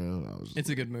 Yep. You know, It's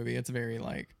a good movie. It's very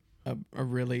like a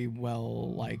really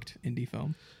well liked indie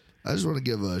film. I just want to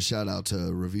give a shout out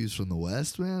to Reviews from the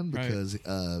West, man, Right. because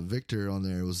Victor on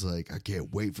there was like, I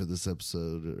can't wait for this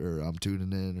episode, or I'm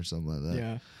tuning in, or something like that.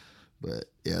 Yeah, But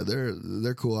yeah,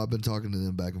 they're cool. I've been talking to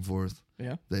them back and forth.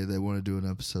 yeah. They want to do an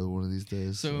episode one of these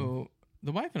days. So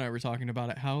the wife and I were talking about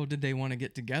it. How did they want to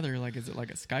get together? Like, is it like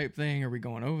a Skype thing? Are we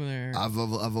going over there? I've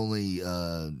only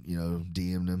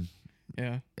DM'd him,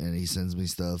 Yeah, and he sends me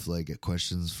stuff like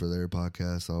questions for their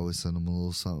podcast. I always send him a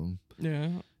little something, yeah.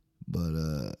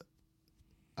 but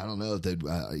I don't know if they'd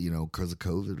because of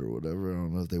COVID or whatever. I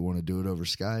don't know if they want to do it over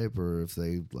Skype or if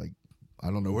they like. I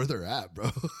don't know where they're at,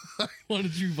 bro. Why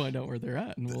don't you find out where they're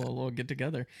at and we'll get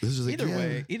together? This is like,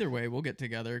 Either way, we'll get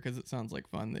together because it sounds like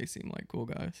fun. They seem like cool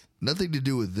guys. nothing to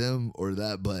do with them or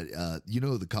that, but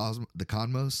the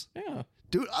Conmos. Yeah,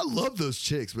 Dude, I love those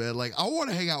chicks, man. Like, I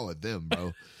want to hang out with them,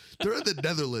 bro. They're in the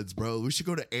Netherlands, bro. We should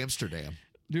go to Amsterdam.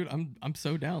 dude, I'm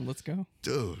so down. Let's go.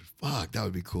 Dude, fuck, that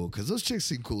would be cool. Because those chicks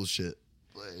seem cool as shit.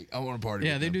 Like, I want to party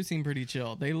Yeah, with they them. do seem pretty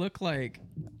chill. They look like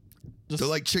just They're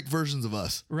like chick versions of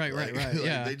us. Right, Like- right. like,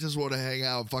 Yeah, They just want to hang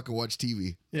out and fucking watch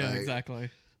TV. yeah, Like, exactly.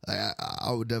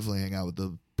 I would definitely hang out with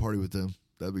them, party with them.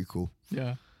 That'd be cool.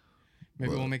 Yeah,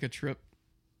 maybe But- we'll make a trip.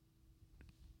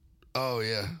 Oh,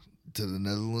 yeah. To the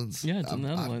Netherlands? Yeah, to the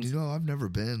Netherlands. I've never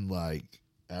been, like,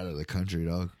 out of the country,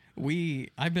 dog.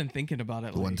 I've been thinking about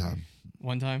it. One time.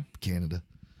 One time. Canada.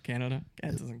 Canada.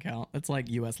 That doesn't count. That's like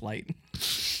U.S. light.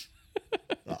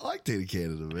 I like dating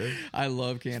Canada, man. I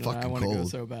love Canada. I fucking want to go cold.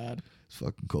 so bad. It's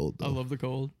fucking cold, though. I love the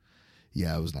cold.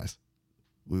 Yeah, it was nice.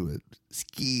 We went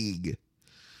skiing.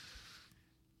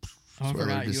 Oh, I That's where I forgot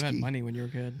learned to you had ski. money when you were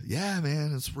a kid. Yeah,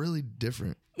 man, it's really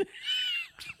different. I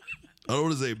don't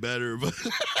want to say better, but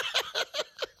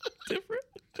Different.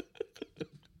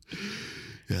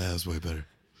 yeah, it was way better.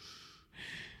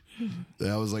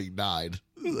 I was like 9.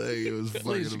 Like, it was At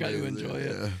fucking least you got to amazing. enjoy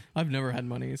it. Yeah. I've never had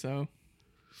money, so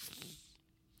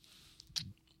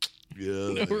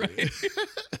Yeah. right.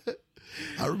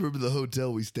 I remember the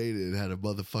hotel we stayed in had a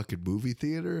motherfucking movie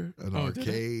theater, an Oh, did it?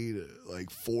 arcade, like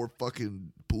 4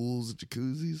 fucking pools and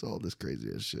jacuzzis, all this crazy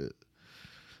ass shit.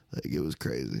 Like, it was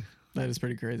crazy. That is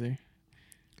pretty crazy.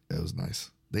 It was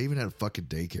nice. They even had a fucking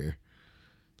daycare.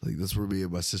 Like, that's where me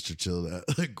and my sister chilled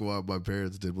at. Like, while my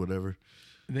parents did whatever.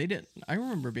 They didn't. I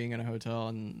remember being in a hotel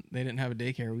and they didn't have a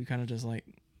daycare. We kind of just like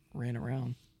ran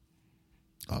around.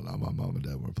 Oh no, my mom and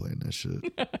dad weren't playing that shit.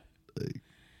 Like,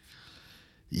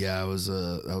 yeah, it was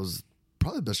that was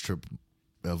probably the best trip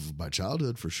of my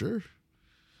childhood for sure.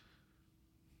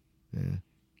 Yeah.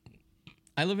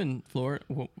 I live in Florida.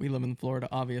 Well, we live in Florida,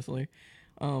 obviously.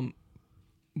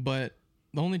 But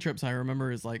the only trips I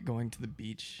remember is like going to the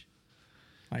beach.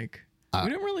 Like We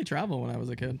didn't really travel when I was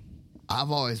a kid.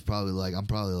 I've always I'm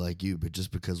probably like you, but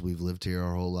just because we've lived here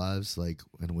our whole lives, like,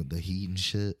 and with the heat and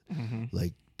shit,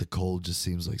 like the cold just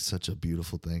seems like such a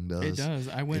beautiful thing to us. It does.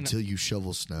 I went until you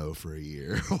shovel snow for a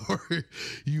year, or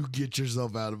you get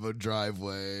yourself out of a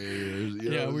driveway.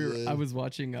 I was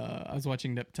watching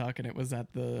Nip Tuck, and it was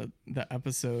at the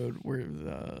episode where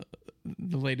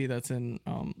the lady that's in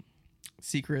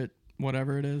Secret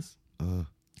whatever it is,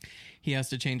 he has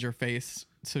to change her face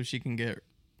so she can get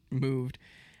moved.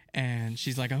 And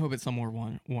she's like, I hope it's somewhere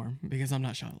warm because I'm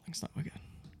not shoveling snow again.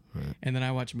 Right. And then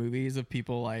I watch movies of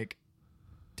people like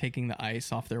taking the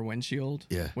ice off their windshield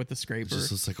with the scraper. It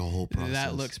just looks like a whole process.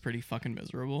 That looks pretty fucking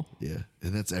miserable. Yeah.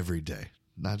 And that's every day,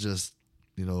 not just,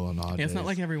 on odd days. It's not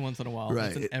like every once in a while.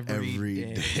 Right. It's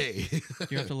every day.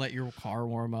 You have to let your car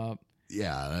warm up.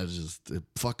 Yeah. That's just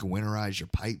fucking winterize your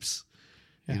pipes.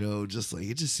 Yeah. Just like,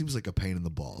 it just seems like a pain in the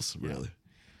balls, really.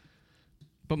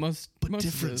 But most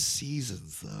different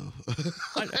seasons though.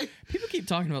 People keep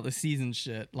talking about the season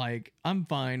shit. Like, I'm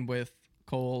fine with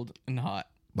cold and hot.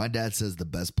 My dad says the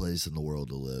best place in the world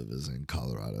to live is in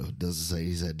Colorado.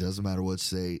 He said doesn't matter what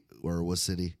state or what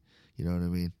city. You know what I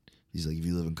mean? He's like, if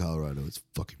you live in Colorado, it's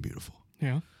fucking beautiful.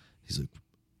 Yeah. He's like,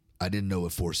 I didn't know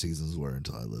what 4 seasons were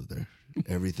until I lived there.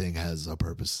 Everything has a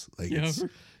purpose. Like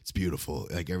it's beautiful.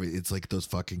 Like it's like those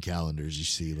fucking calendars you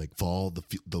see. Like fall,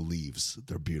 the leaves,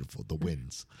 they're beautiful. The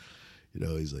winds,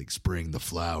 he's like spring, the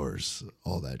flowers,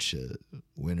 all that shit.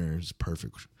 Winter is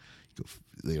perfect.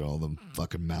 All them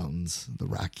fucking mountains, the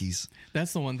Rockies.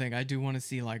 That's the one thing I do want to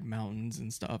see, like mountains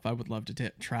and stuff. I would love to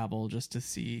travel just to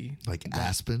see, like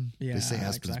Aspen. Yeah, they say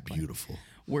Aspen's beautiful.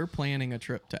 We're planning a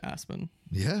trip to Aspen.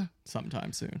 Yeah,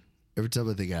 sometime soon. Every time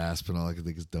I think of Aspen, all I can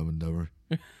think is Dumb and Dumber.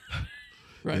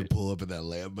 Right. They pull up in that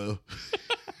Lambo.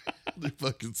 They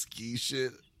fucking ski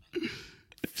shit.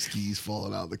 Skis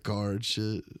falling out of the car and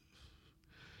shit.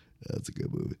 That's a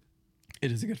good movie.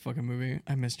 It is a good fucking movie.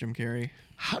 I miss Jim Carrey.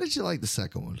 How did you like the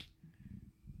second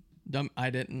one? I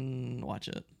didn't watch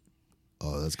it.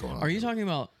 Oh, that's going on. Are you talking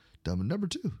about Dumb and Dumber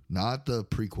 2? Not the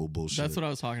prequel bullshit. That's what I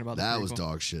was talking about. That was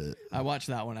dog shit. I watched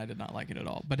that one. I did not like it at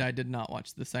all. But I did not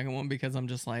watch the second one because I'm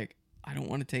just like, I don't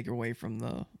want to take away from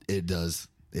the... It does.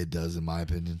 It does, in my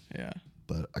opinion. Yeah.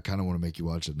 But I kind of want to make you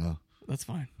watch it now. That's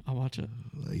fine. I'll watch it.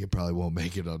 Like, it probably won't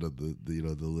make it onto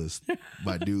the list.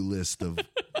 My new list of,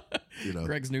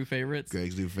 Greg's new favorites.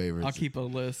 I'll keep a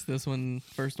list. This one,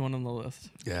 first one on the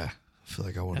list. Yeah. I feel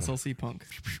like I want to... SLC Punk.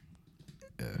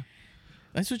 Yeah.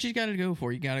 That's what you got to go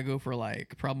for. You got to go for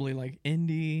probably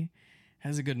indie,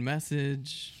 has a good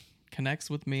message, connects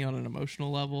with me on an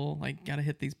emotional level. Like, got to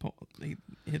hit these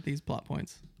plot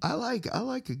points. I like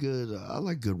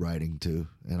good writing too,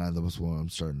 and that's what I'm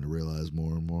starting to realize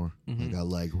more and more. Mm-hmm. Like I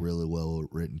like really well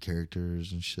written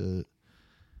characters and shit,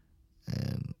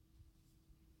 and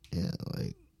yeah,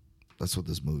 like that's what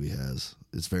this movie has.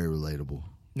 It's very relatable.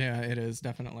 Yeah, it is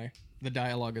definitely. The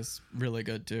dialogue is really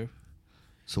good too.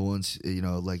 So once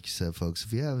like you said, folks,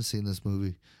 if you haven't seen this movie,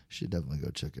 you should definitely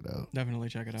go check it out. Definitely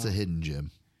check it out. It's a hidden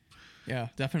gem. Yeah,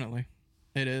 definitely,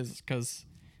 it is because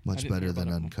much better than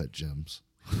Uncut Gems.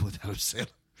 With Adam Sandler.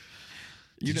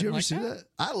 Did you ever see that?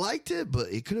 I liked it,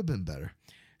 but it could have been better.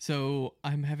 So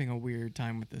I'm having a weird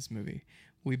time with this movie.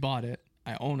 We bought it.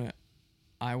 I own it.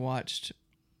 I watched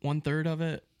 1/3 of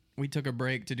it. We took a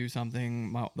break to do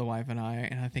something, the wife and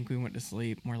I think we went to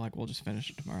sleep. We're like, we'll just finish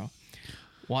it tomorrow.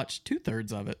 Watched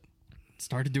 2/3 of it.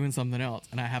 Started doing something else,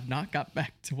 and I have not got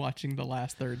back to watching the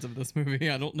last thirds of this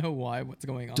movie. I don't know why. What's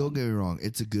going on? Don't get me wrong.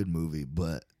 It's a good movie,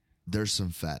 but there's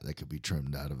some fat that could be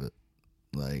trimmed out of it.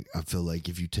 Like, I feel like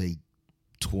if you take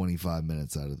 25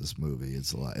 minutes out of this movie,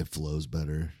 it's a lot. It flows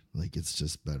better. Like, it's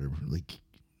just better. Like,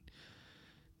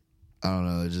 I don't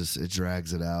know. It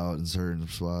drags it out in certain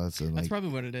spots. And that's probably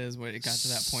what it is. When it got to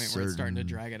that point where it's starting to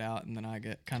drag it out, and then I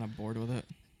get kind of bored with it.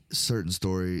 Certain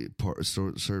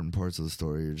certain parts of the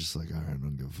story, you're just like, all right, I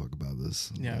don't give a fuck about this.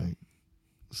 Yeah, like,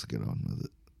 let's get on with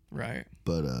it. Right.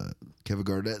 But Kevin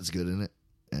Garnett's good in it.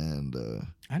 And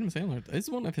Adam Sandler is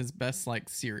one of his best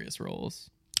serious roles.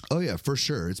 Oh yeah, for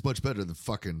sure. It's much better than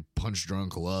fucking Punch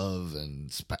Drunk Love and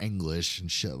Spanglish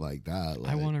and shit like that.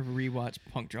 I want to rewatch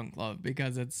Punch Drunk Love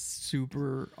because it's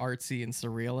super artsy and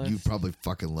surrealist. You probably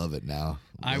fucking love it now.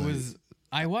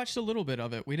 I watched a little bit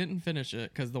of it. We didn't finish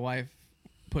it because the wife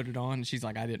put it on. She's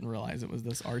like, I didn't realize it was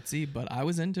this artsy, but I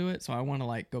was into it, so I want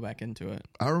to go back into it.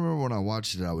 I remember when I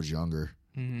watched it, I was younger.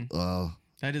 Mm-hmm.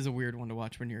 That is a weird one to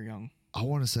watch when you're young. I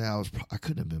want to say I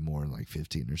couldn't have been more than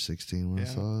 15 or 16 when I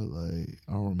saw it. Like,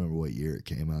 I don't remember what year it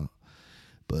came out,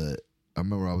 but I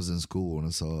remember I was in school when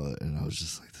I saw it, and I was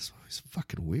just like, this movie's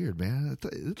fucking weird, man.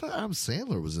 I thought Adam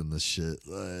Sandler was in this shit.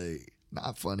 Like,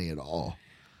 not funny at all.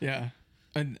 Yeah.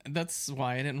 And that's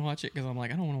why I didn't watch it, because I'm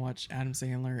like, I don't want to watch Adam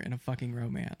Sandler in a fucking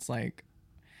romance. Like,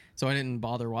 so I didn't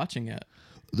bother watching it.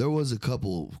 There was a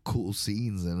couple cool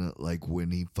scenes in it, like when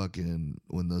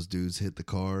those dudes hit the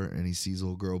car and he sees a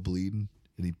little girl bleeding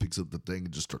and he picks up the thing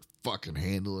and just starts fucking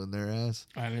handling their ass.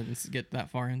 I didn't get that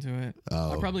far into it.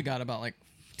 Oh. I probably got about like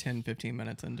 10, 15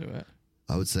 minutes into it.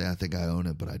 I would say I think I own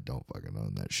it, but I don't fucking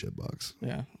own that shit box.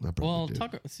 Yeah. I probably Well,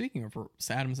 do. speaking of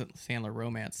Adam Sandler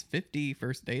romance, 50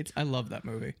 First Dates. I love that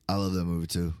movie. I love that movie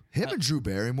too. Him and Drew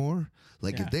Barrymore.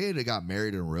 Like Yeah. if they had got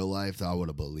married in real life, I would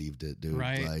have believed it, dude.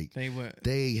 Right? Like They would.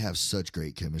 they have such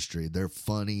great chemistry. They're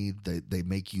funny. They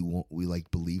make you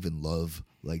believe in love.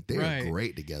 Like they Right. are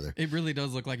great together. It really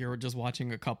does look like you're just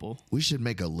watching a couple. We should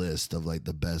make a list of like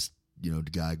the best,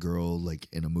 guy girl like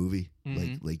in a movie.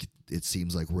 Mhm. Like it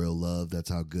seems like real love. That's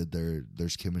how good their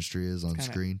chemistry is on Kinda-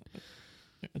 screen.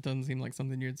 It doesn't seem like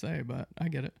something you'd say, but I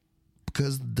get it.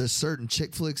 Because there's certain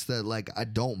chick flicks that like I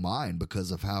don't mind because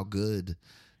of how good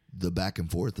the back and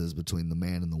forth is between the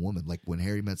man and the woman. Like when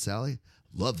Harry Met Sally,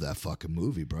 love that fucking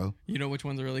movie, bro. You know which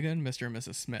one's really good? Mr. and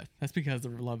Mrs. Smith. That's because the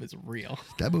love is real.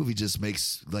 That movie just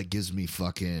gives me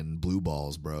fucking blue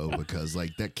balls, bro. Because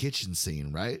like that kitchen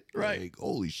scene, right? Right. Like,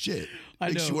 holy shit. I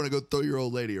Makes you know. want to go throw your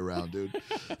old lady around, dude.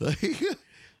 Like,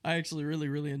 I actually really,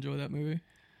 really enjoy that movie.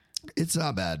 it's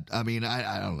not bad. I mean,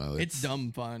 I don't know. It's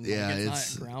dumb fun. Yeah, Like,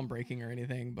 it's- not groundbreaking or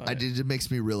anything, but It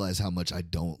makes me realize how much I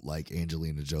don't like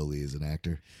Angelina Jolie as an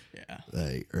actor.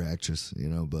 yeah. Or actress,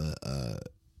 but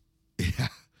yeah.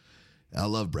 I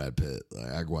love Brad Pitt.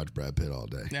 Like, I could watch Brad Pitt all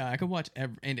day. Yeah, I could watch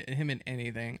him in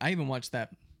anything. I even watched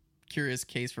that Curious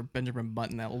Case for Benjamin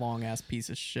Button, that long ass piece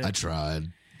of shit. I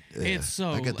tried. Yeah, It's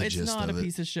I get the it's gist not a of it.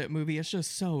 piece of shit movie. It's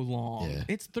just so long. Yeah.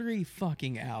 It's 3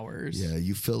 fucking hours. Yeah,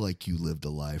 you feel like you lived a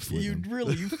life with You him.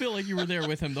 you feel like you were there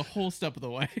with him the whole step of the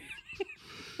way.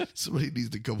 Somebody needs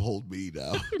to come hold me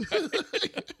now.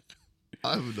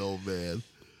 I'm an old man.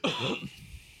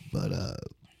 But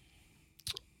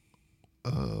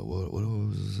what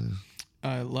was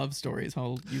it? Love stories.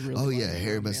 How you really? Oh love yeah, the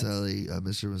Harry Met romance. Sally,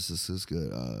 Mr. and Mrs.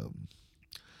 Siska.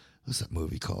 What's that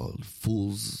movie called?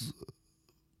 Fool's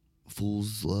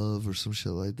Love or some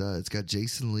shit like that. It's got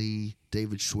Jason Lee,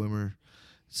 David Schwimmer,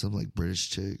 some like British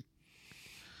chick,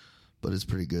 but it's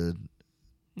pretty good.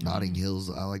 Notting Hills,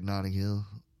 I like Notting Hill.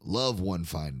 Love One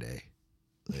Fine Day.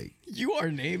 Like You are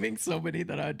naming so many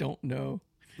that I don't know.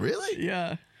 really?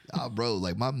 Yeah. Bro,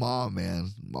 like my mom, man.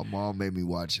 My mom made me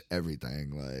watch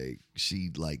everything. Like she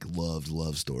loved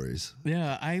love stories.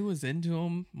 Yeah, I was into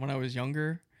them when I was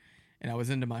younger, and I was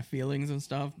into my feelings and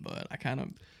stuff, but I kind of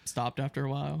stopped after a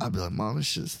while. I'd be like, Mom, this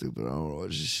shit's stupid. I don't want to watch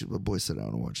this shit. My boy said I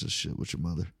don't want to watch this shit with your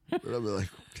mother. But I'd be like,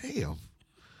 damn.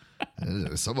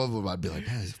 And some of them I'd be like,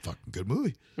 man, it's a fucking good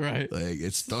movie. Right. Like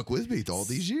it stuck with me all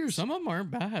these years. Some of them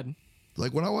aren't bad.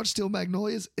 Like when I watch Steel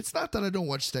Magnolias, it's not that I don't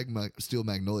watch Steel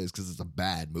Magnolias because it's a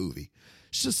bad movie.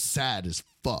 It's just sad as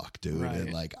fuck, dude. Right.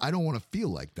 And like I don't want to feel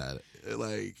like that.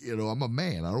 Like, I'm a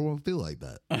man. I don't want to feel like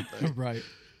that. Right.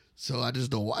 So I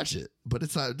just don't watch it. But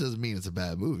it doesn't mean it's a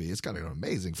bad movie. It's got an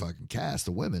amazing fucking cast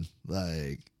of women.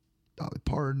 Like Dolly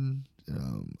Parton,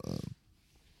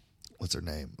 what's her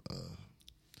name?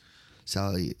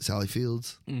 Sally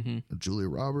Fields, Julia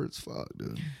Roberts. Fuck,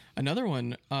 dude. Another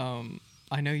one,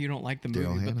 I know you don't like the movie,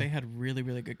 Daryl but Hannah? they had really,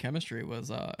 really good chemistry, was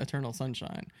Eternal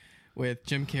Sunshine with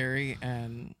Jim Carrey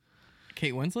and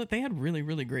Kate Winslet. They had really,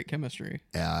 really great chemistry.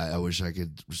 Yeah, I wish I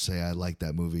could say I liked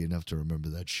that movie enough to remember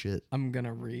that shit. I'm going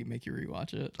to make you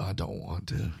rewatch it. I don't want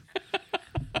to.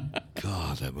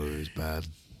 God, that movie is bad.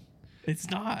 It's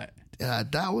not. Yeah,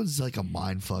 that one's like a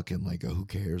mind fucking, like a who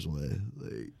cares way.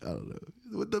 Like, I don't know.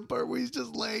 With the part where he's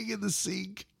just laying in the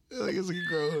sink. Like it's like a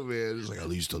grown man. It's like, I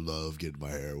used to love getting my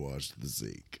hair washed in the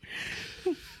sink.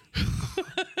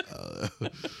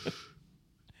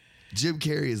 Jim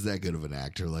Carrey is that good of an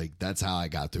actor. Like, that's how I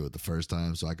got through it the first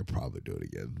time, so I could probably do it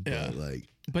again. Yeah. But, like,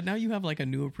 But now you have like a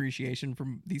new appreciation for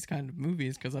these kind of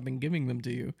movies because I've been giving them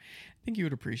to you. I think you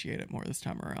would appreciate it more this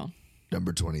time around.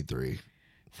 number 23.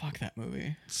 Fuck that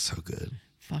movie. So good.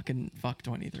 Fuck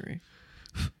 23.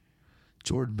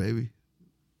 Jordan, baby.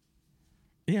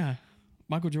 Yeah.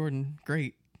 Michael Jordan,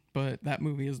 great. But that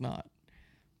movie is not.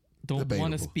 Don't want to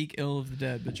Debatable. speak ill of the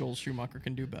dead, but Joel Schumacher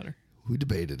can do better. We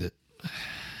debated it.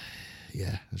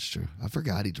 Yeah, that's true. I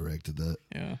forgot he directed that.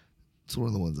 Yeah. It's one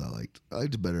of the ones I liked. I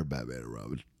liked it better than Batman and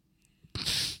Robin.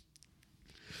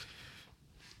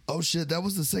 Oh shit, that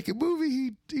was the second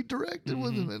movie he directed,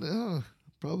 wasn't it?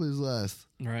 Probably his last.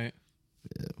 Right.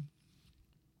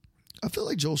 I feel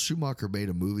like Joel Schumacher made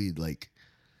a movie like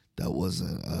that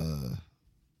wasn't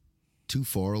too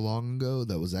far long ago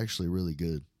that was actually really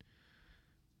good.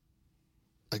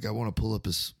 like I want to pull up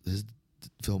his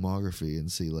filmography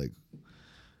and see like,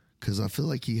 because I feel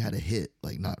like he had a hit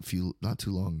like not too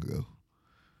long ago,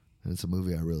 and it's a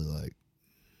movie I really like.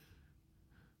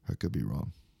 I could be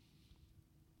wrong,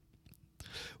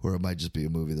 or it might just be a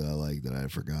movie that I like that I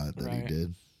forgot that he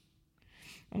did.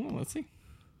 I don't know. Let's see.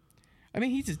 I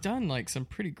mean, he's done like some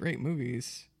pretty great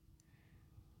movies.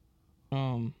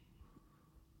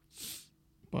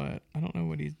 But I don't know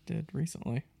what he did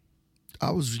recently.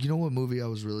 You know what movie I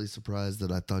was really surprised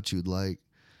that I thought you'd like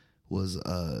was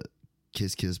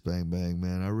Kiss Kiss Bang Bang,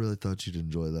 man. I really thought you'd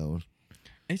enjoy that one.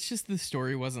 It's just the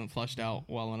story wasn't fleshed out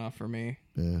well enough for me.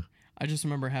 Yeah. I just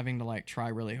remember having to like try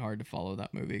really hard to follow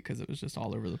that movie because it was just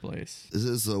all over the place.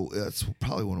 It's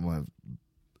probably one of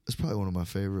my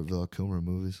favorite Val Kilmer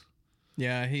movies.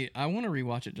 Yeah, I want to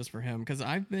rewatch it just for him because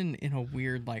I've been in a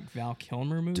weird like Val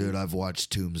Kilmer movie. Dude, I've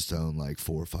watched Tombstone like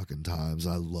 4 fucking times.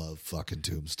 I love fucking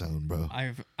Tombstone, bro.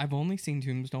 I've only seen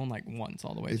Tombstone like once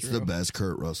all the way through. It's the best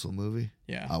Kurt Russell movie.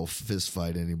 Yeah. I will fist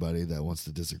fight anybody that wants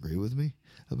to disagree with me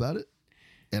about it.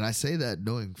 And I say that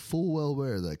knowing full well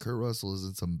aware that Kurt Russell is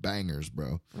in some bangers,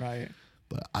 bro. Right.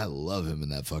 But I love him in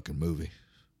that fucking movie.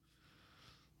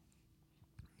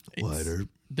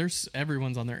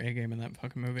 Everyone's on their A game in that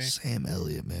fucking movie. Sam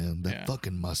Elliott, man. That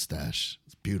fucking mustache.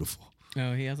 It's beautiful.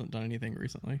 No, he hasn't done anything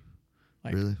recently.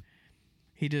 Like, really?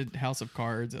 He did House of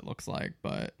Cards, it looks like,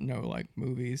 but no like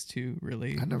movies to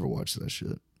really. I never watched that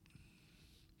shit.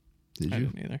 Did you? I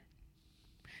didn't either.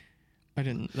 I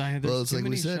didn't. Well, it's like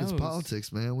we said, it's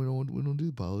politics, man. We don't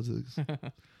do politics. I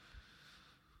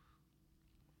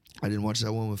didn't watch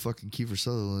that one with fucking Kiefer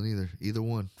Sutherland either. Either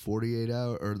one. 48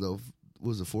 hour or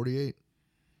was it 48?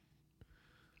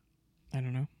 I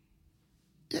don't know.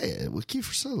 Yeah, with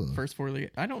Kiefer Sutherland. First 48.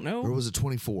 I don't know. Or was it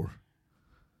 24?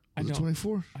 Was it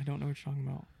 24? I don't know what you're talking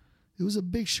about. It was a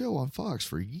big show on Fox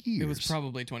for years. It was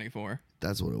probably 24.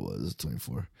 That's what it was. It was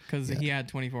 24. Because he had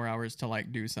 24 hours to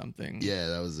like do something. Yeah,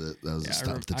 that was it. That was to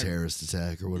stop the terrorist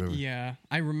attack or whatever. Yeah,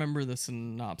 I remember the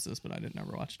synopsis, but I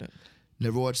never watched it.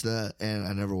 Never watched that, and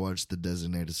I never watched the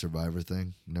Designated Survivor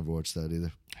thing. Never watched that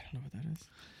either. I don't know what that is.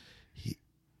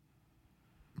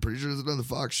 Pretty sure it's another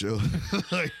Fox show.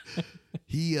 Like,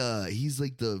 he's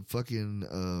like the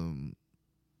fucking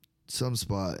some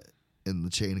spot in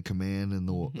the chain of command and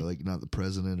the like not the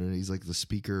president, or he's like the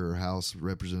speaker or house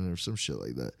representative or some shit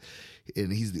like that.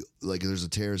 And he's there's a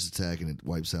terrorist attack and it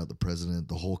wipes out the president,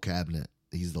 the whole cabinet.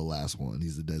 He's the last one.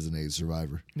 He's the designated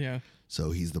survivor. Yeah.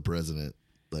 So he's the president,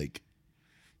 like,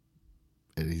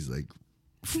 and he's like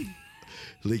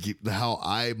how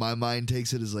my mind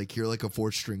takes it is like you're like a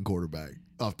 4th-string quarterback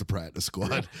off the practice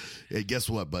squad. Hey, guess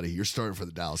what, buddy? You're starting for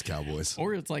the Dallas Cowboys.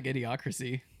 Or it's like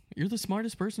Idiocracy. You're the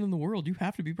smartest person in the world. You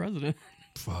have to be president.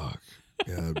 Fuck.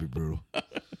 Yeah, that'd be brutal.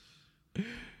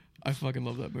 I fucking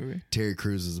love that movie. Terry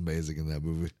Crews is amazing in that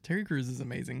movie. Terry Crews is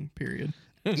amazing, period.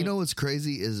 You know what's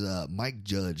crazy is Mike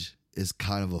Judge is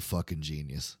kind of a fucking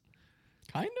genius.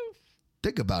 Kind of?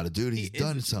 Think about it, dude. He's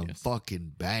done some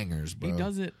fucking bangers, bro. He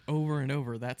does it over and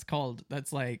over. That's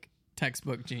like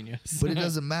textbook genius. But it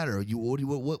doesn't matter.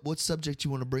 What subject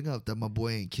you want to bring up that my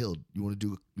boy ain't killed? You want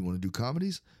to do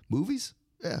comedies? Movies?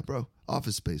 Yeah, bro.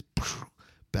 Office Space.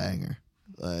 Banger.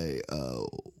 Like,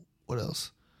 what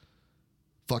else?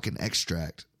 Fucking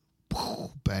Extract.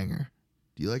 Banger.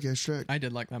 Do you like Extract? I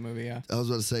did like that movie, yeah. I was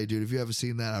about to say, dude, if you haven't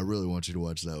seen that, I really want you to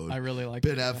watch that one. I really like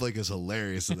Ben Affleck is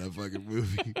hilarious in that fucking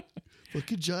movie.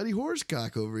 Fucking Johnny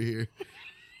Horsecock over here.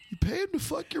 You pay him to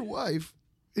fuck your wife,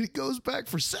 and it goes back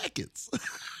for seconds.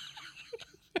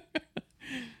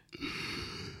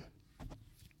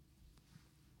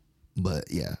 But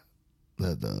yeah.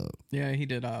 Yeah, he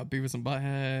did Beavis and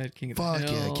Butthead, King of the Hill. Fuck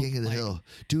yeah, King of the Hill.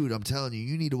 Dude, I'm telling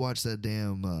you need to watch that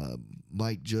damn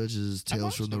Mike Judge's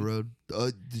Tales from the Road.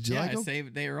 Did you like them?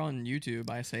 They were on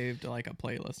YouTube. I saved like a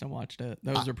playlist and watched it.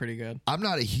 Those are pretty good. I'm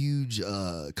not a huge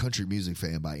country music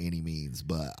fan by any means,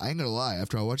 but I ain't gonna lie.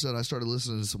 After I watched that, I started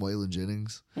listening to some Waylon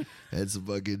Jennings and some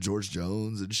fucking George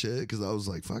Jones and shit, because I was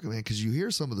like, fuck it, man, because you hear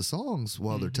some of the songs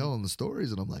while they're telling the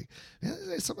stories, and I'm like,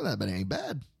 man, some of that but ain't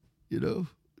bad, you know?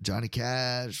 Johnny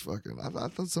Cash, fucking, I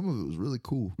thought some of it was really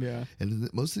cool. Yeah.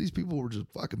 And most of these people were just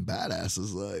fucking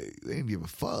badasses. Like, they didn't give a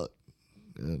fuck.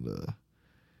 And,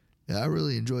 yeah, I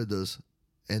really enjoyed those.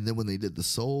 And then when they did the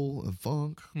soul and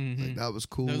funk, like, that was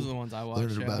cool. Those are the ones I watched.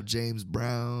 Learning about James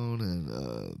Brown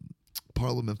and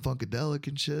Parliament Funkadelic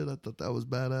and shit. I thought that was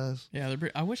badass. Yeah,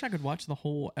 I wish I could watch the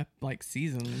whole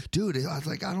season. Dude, I was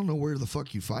like, I don't know where the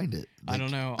fuck you find it. Like, I don't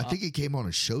know. I think it came on a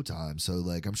Showtime. So,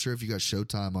 like, I'm sure if you got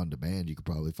Showtime on demand, you could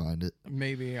probably find it.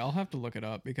 Maybe. I'll have to look it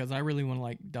up because I really want to,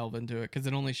 like, delve into it because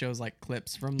it only shows, like,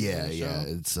 clips from the show. Yeah,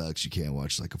 it sucks. You can't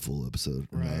watch, like, a full episode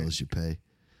unless you pay.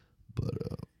 But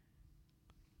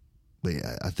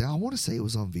yeah, I want to say it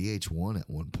was on VH1 at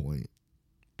one point.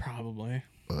 Probably.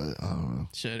 But I don't know.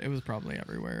 Shit, it was probably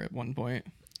everywhere at one point.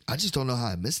 I just don't know how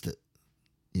I missed it.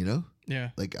 You know? Yeah.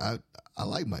 Like I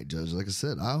like Mike Judge. Like I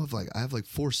said, I have like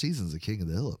 4 seasons of King of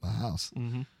the Hill at my house.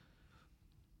 Mm-hmm.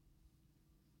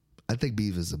 I think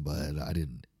Beavis and Butthead, I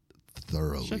didn't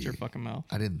thoroughly. Shut your fucking mouth.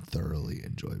 I didn't thoroughly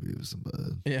enjoy Beavis and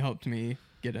Butthead. It helped me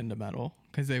get into metal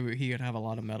because he would have a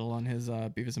lot of metal on his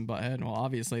Beavis and Butthead. Well,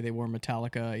 obviously they wore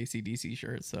Metallica AC/DC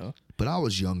shirts, so. But I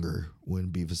was younger when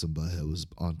Beavis and Butthead was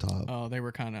on top. Oh, they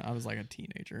were kind of. I was like a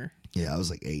teenager. Yeah, I was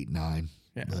like 8, 9.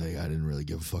 Yeah. Like, I didn't really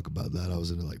give a fuck about that. I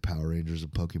was into like Power Rangers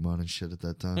and Pokemon and shit at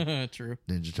that time. True.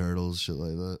 Ninja Turtles, shit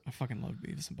like that. I fucking loved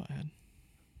Beavis and Butthead.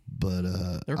 But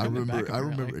They're I coming remember. back, I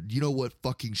remember. apparently. You know what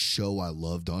fucking show I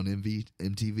loved on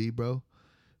MTV, bro?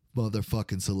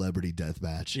 Motherfucking Celebrity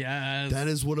Deathmatch. Yes. That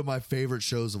is one of my favorite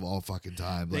shows of all fucking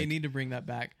time. They Like, need to bring that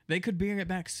back. They could bring it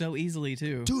back so easily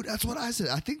too. dude, that's what I said.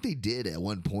 I think they did at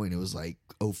one point. It was like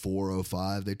 04,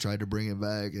 05. They tried to bring it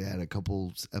back. They had a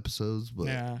couple episodes, but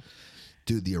Yeah,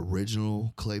 dude, the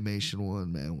original claymation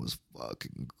one, man, was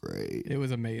fucking great. it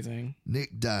was amazing.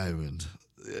 Nick Diamond.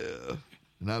 Yeah.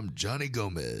 And I'm Johnny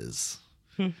Gomez.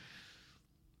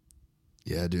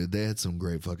 Yeah, dude, they had some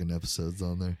great fucking episodes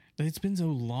on there. It's been so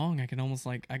long. I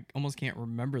almost can't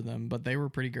remember them, but they were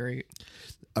pretty great.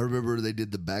 I remember they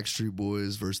did the Backstreet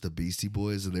Boys versus the Beastie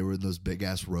Boys, and they were in those big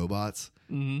ass robots.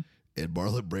 Mm-hmm. And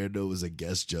Marlon Brando was a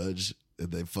guest judge,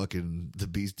 and the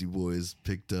Beastie Boys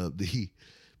picked Marlon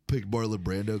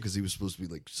Brando because he was supposed to be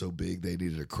like so big they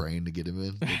needed a crane to get him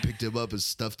in. They picked him up and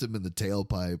stuffed him in the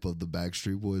tailpipe of the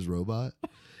Backstreet Boys robot.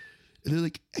 And they're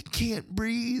like, I can't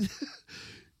breathe.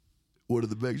 One of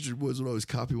the Backstreet Boys would always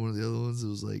copy one of the other ones. It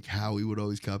was like Howie would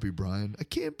always copy Brian. I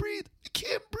can't breathe. I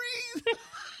can't breathe.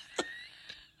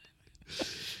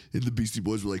 And the Beastie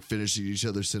Boys were like finishing each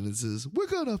other's sentences. We're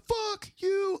gonna fuck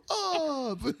you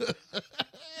up.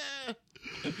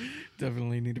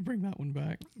 Definitely need to bring that one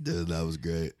back. Dude, that was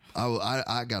great.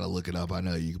 I gotta look it up. I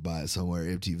know you can buy it somewhere.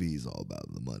 MTV is all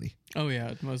about the money. Oh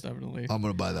yeah, most definitely. I'm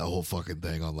gonna buy that whole fucking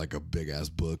thing on like a big ass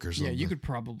book or Yeah, something. you could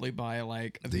probably buy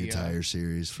like the entire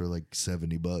series for like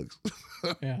 $70.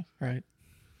 Yeah, right.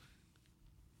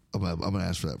 I'm gonna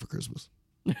ask for that for Christmas.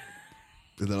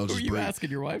 And then I'll Were just you asking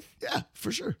your wife? Yeah,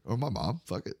 for sure. Or my mom.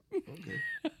 Fuck it. Okay.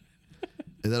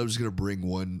 And then I'm just gonna bring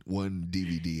one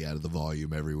DVD out of the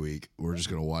volume every week. We're just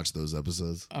gonna watch those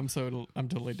episodes. I'm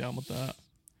totally down with that.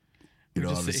 You We know,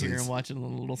 just sit obviously here it's- and watch it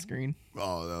on the little screen.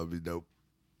 Oh, that would be dope.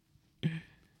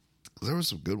 There were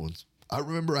some good ones. I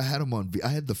remember I had them on. I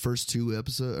had the first 2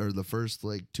 episodes or the first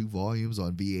like 2 volumes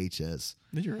on VHS.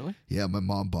 Did you really? Yeah, my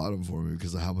mom bought them for me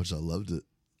because of how much I loved it.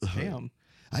 Damn.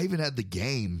 I even had the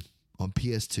game on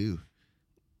PS2.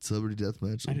 Celebrity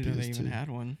Deathmatch I on didn't know PS2. they even had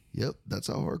one. Yep, that's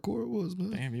how hardcore it was, man.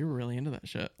 Damn, you were really into that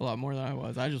shit. A lot more than I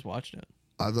was. I just watched it.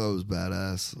 I thought it was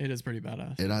badass. It is pretty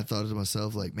badass. And I thought to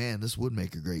myself, like, man, this would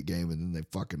make a great game. And then they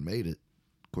fucking made it.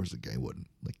 Of course, the game wasn't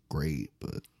like great,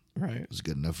 but it Right. was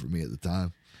good enough for me at the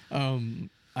time.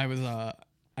 I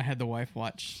had the wife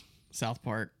watch South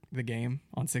Park, the game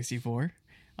on 64.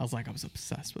 I was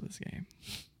obsessed with this game.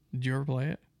 Did you ever play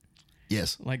it?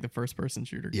 Yes. Like the first person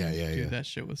shooter game. Yeah, yeah, Dude, yeah. that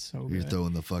shit was so You're good.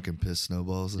 throwing the fucking piss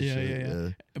snowballs and Yeah, shit. yeah.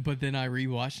 But then I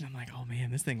rewatched and I'm like, oh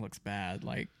man, this thing looks bad.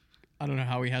 Like, I don't know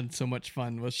how we had so much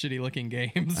fun with shitty looking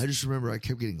games. I just remember I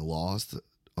kept getting lost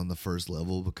on the first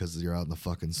level because you're out in the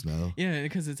fucking snow. Yeah,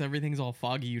 because everything's all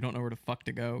foggy. You don't know where the fuck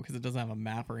to go because it doesn't have a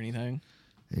map or anything.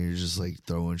 And you're just like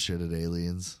throwing shit at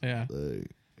aliens. Yeah.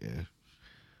 Like, yeah.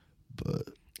 But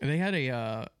They had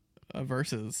a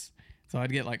versus, so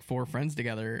I'd get like 4 friends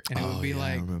together, and it would be I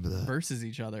like remember that. versus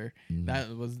each other. That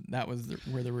was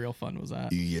where the real fun was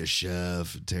at. You get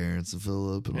Chef, and Terrence, and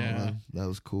Phillip, and all Yeah. that. That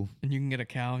was cool. And you can get a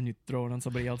cow and you throw it on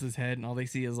somebody else's head, and all they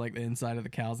see is like the inside of the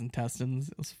cow's intestines.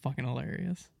 It was fucking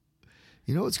hilarious.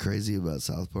 You know what's crazy about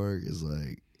South Park is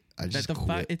like I just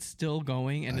quit. It's still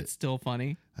going and it's still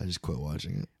funny. I just quit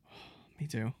watching it. Me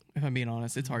too. If I'm being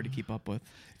honest, it's hard to keep up with.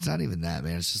 It's not even that,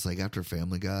 man. It's just like after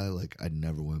Family Guy, like I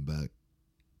never went back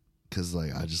because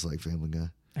like I just like Family Guy.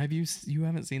 You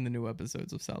haven't seen the new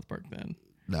episodes of South Park then?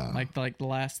 No, Like the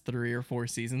last 3 or 4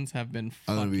 seasons have been I'm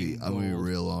fucking gonna be gold.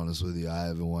 real honest with you. I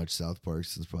haven't watched South Park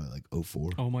since probably like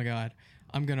 04. Oh my god.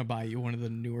 I'm gonna buy you one of the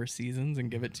newer seasons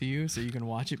and give it to you so you can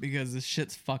watch it because this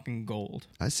shit's fucking gold.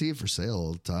 I see it for sale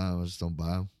all the time. I just don't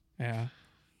buy them. Yeah.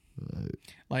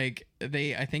 Like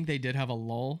I think they did have a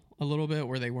lull a little bit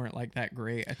where they weren't like that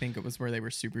great. I think it was where they were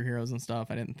superheroes and stuff.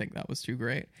 I didn't think that was too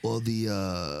great. Well, the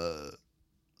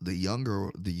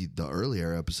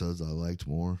earlier episodes I liked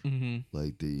more. Mm-hmm.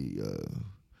 Like the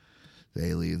the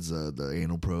aliens, the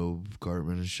anal probe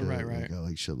Cartman and shit. Right. Like, I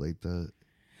like shit like that.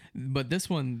 But this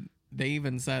one, they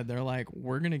even said, they're like,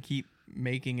 we're going to keep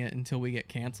making it until we get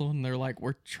canceled. And they're like,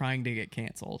 we're trying to get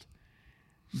canceled.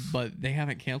 But they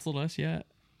haven't canceled us yet.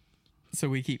 So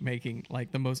we keep making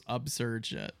like the most absurd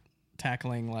shit,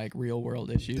 tackling like real world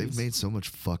issues. They've made so much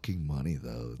fucking money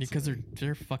though. Because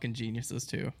they're fucking geniuses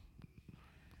too.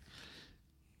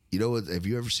 You know what? Have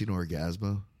you ever seen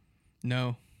Orgasmo?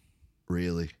 No.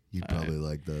 Really? You'd probably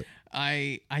like that.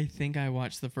 I think I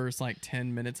watched the first like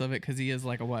 10 minutes of it because he is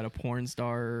like a porn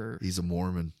star. He's a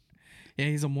Mormon. Yeah,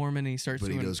 he's a Mormon and he starts But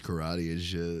doing... he does karate and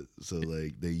shit. So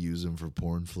like they use him for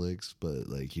porn flicks, but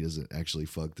like he doesn't actually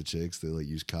fuck the chicks. They like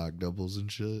use cock doubles and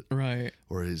shit. Right.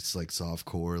 Or it's like soft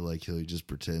core, like he just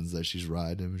pretends that she's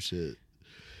riding him and shit.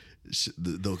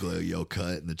 They'll go yell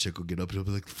cut and the chick will get up and he'll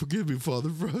be like, "Forgive me, Father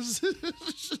Frozen."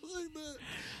 Shit like that.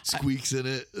 Squeaks in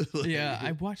it. Like, yeah,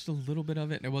 I watched a little bit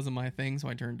of it and it wasn't my thing, so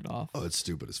I turned it off. Oh, it's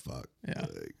stupid as fuck. Yeah.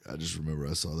 Like, I just remember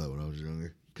I saw that when I was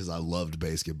younger because I loved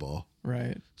basketball.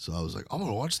 Right. So I was like, I'm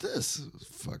gonna watch this.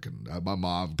 Fucking my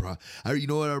mom. You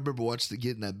know what? I remember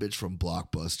getting that bitch from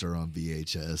Blockbuster on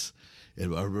VHS,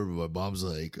 and I remember my mom's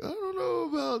like, "I don't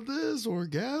know about this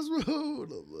Orgasmo,"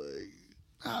 and I'm like,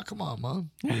 "Ah, come on,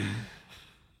 mom."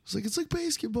 It's like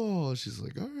basketball. She's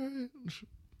like, "All right."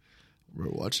 We're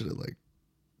watching it. Like,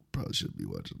 probably shouldn't be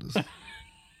watching this.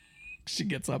 She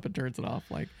gets up and turns it off.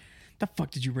 Like, the fuck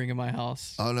did you bring in my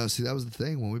house? Oh no! See, that was the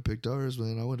thing when we picked ours.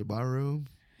 Man, I went to my room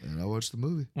and I watched the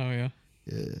movie. Oh yeah.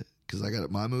 Yeah, because I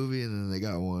got my movie, and then they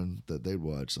got one that they'd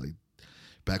watch, like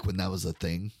back when that was a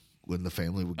thing, when the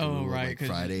family would go right, like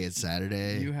Friday and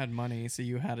Saturday. You had money, so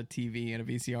you had a TV and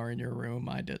a VCR in your room.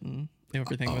 I didn't.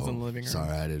 Everything was in the living room.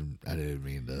 Sorry, I didn't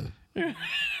mean to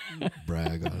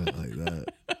brag on it like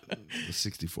that. The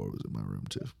 64 was in my room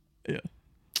too. Yeah.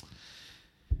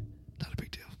 Not a big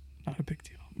deal. Not a big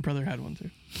deal. Brother had one too.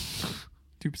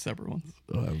 Two separate ones.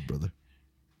 I don't have a brother.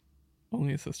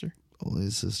 Only a sister. Only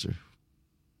a sister.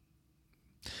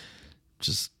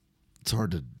 Just, it's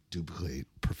hard to duplicate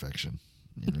perfection,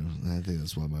 you know. And I think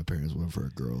that's why my parents went for a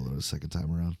girl the second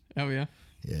time around. Oh yeah.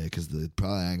 Yeah, because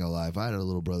probably, I ain't gonna lie, if I had a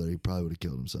little brother, he probably would have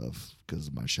killed himself because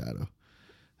of my shadow.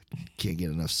 Can't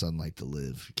get enough sunlight to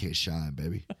live. Can't shine,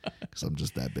 baby, because I'm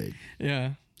just that big,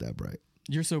 Yeah. that bright.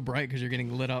 You're so bright because you're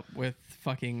getting lit up with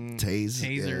fucking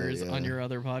tasers yeah. on your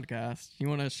other podcast. You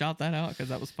want to shout that out because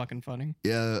that was fucking funny.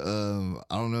 Yeah,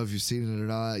 I don't know if you've seen it or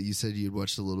not. You said you'd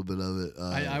watched a little bit of it.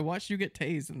 I watched you get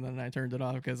tased and then I turned it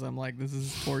off because I'm like, this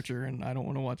is torture and I don't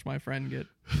want to watch my friend get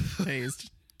tased.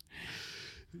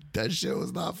 That shit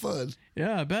was not fun.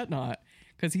 Yeah, I bet not.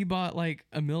 Because he bought like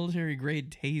a military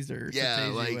grade taser. Yeah, to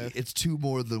tase like you with. it's two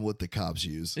more than what the cops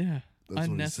use. Yeah, That's what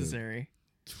he unnecessary.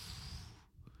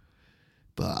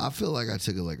 But I feel like I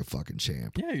took it like a fucking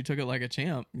champ. Yeah, you took it like a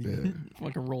champ. You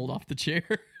fucking rolled off the chair.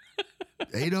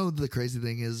 Hey, you know, the crazy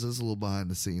thing is, this is a little behind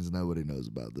the scenes. Nobody knows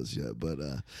about this yet, but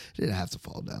I didn't have to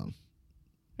fall down.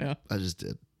 Yeah. I just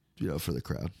did, for the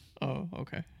crowd. Oh,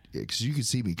 okay. Yeah, because you could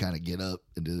see me kind of get up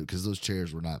and do it, because those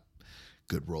chairs were not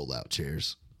good rollout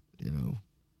chairs,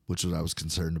 which was what I was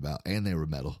concerned about. And they were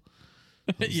metal.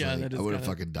 Yeah, like, that is I would have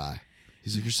kinda... fucking die.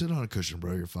 He's like, "You're sitting on a cushion,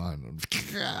 bro. You're fine."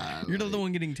 You're not the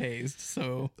one getting tased,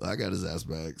 so... I got his ass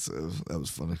back, so that was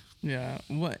funny. Yeah.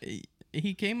 What?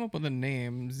 He came up with a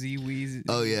name, Z-Weezy.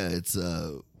 Oh, yeah. It's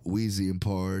Wheezy and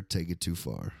Parr, Take It Too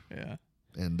Far. Yeah.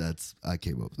 And I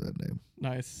came up with that name.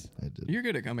 Nice. I did. You're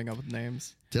good at coming up with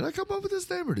names. Did I come up with this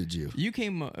name, or did you? You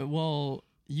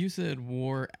you said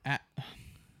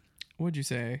what'd you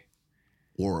say?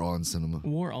 War on Cinema.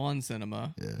 War on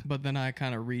Cinema. Yeah. But then I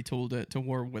kind of retooled it to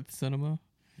War with Cinema.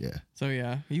 Yeah. So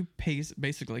yeah, you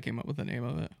basically came up with the name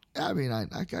of it. I mean, I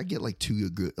get like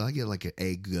I get like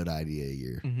a good idea a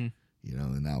year, and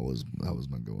that was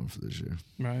my going for this year.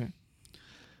 Right.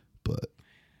 But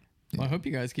well, I hope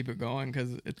you guys keep it going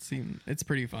because it's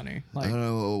pretty funny. Like, I don't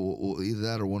know, either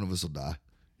that or one of us will die.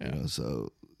 Yeah.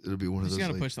 So it'll be one of you those. just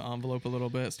gotta push the envelope a little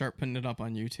bit. Start putting it up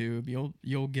on YouTube.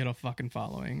 You'll get a fucking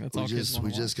following. That's all.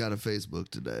 We just got a Facebook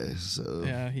today, so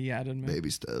yeah, he added me. Baby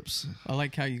steps. I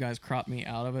like how you guys cropped me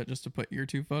out of it just to put your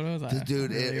two photos.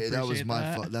 Dude, really that was my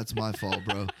that. fault. That's my fault,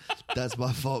 bro. That's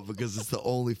my fault because it's the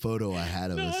only photo I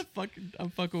had of No, us. I'm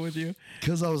fucking with you.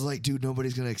 Because I was like, dude,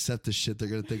 nobody's gonna accept this shit. They're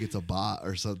gonna think it's a bot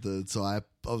or something. So I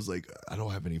was like, I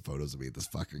don't have any photos of me, this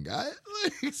fucking guy.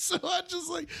 So I just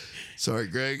like, sorry,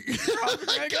 Greg.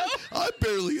 I'm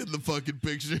barely in the fucking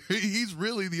picture. He's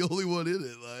really the only one in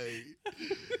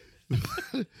it.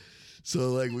 Like,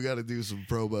 so like, we got to do some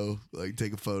promo, like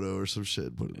take a photo or some shit,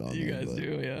 and put it on. You there, guys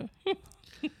do, yeah.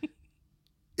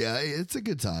 Yeah, it's a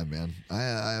good time, man.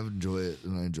 I enjoy it,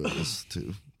 and I enjoy this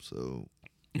too. So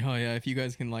Oh yeah, if you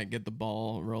guys can like get the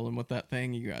ball rolling with that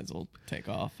thing, you guys will take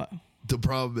off. the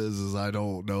problem is I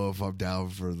don't know if I'm down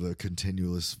for the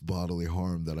continuous bodily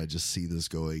harm that I just see this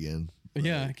going in.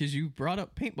 Yeah, because you brought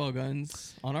up paintball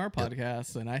guns on our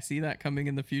podcast, and I see that coming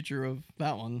in the future of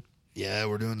that one. Yeah,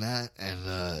 we're doing that, and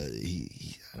I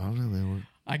don't know, man.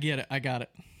 I get it. I got it.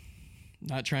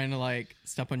 Not trying to like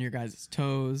step on your guys'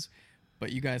 toes,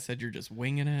 but you guys said you're just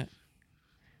winging it.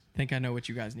 Think I know what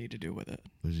you guys need to do with it.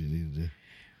 What do you need to do?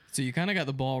 So you kind of got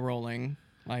the ball rolling,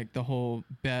 like the whole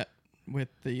bet with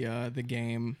the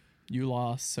game. You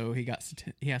lost, so he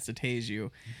has to tase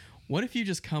you. What if you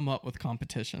just come up with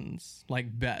competitions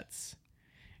like bets,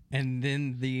 and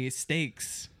then the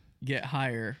stakes get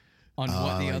higher on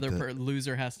what the other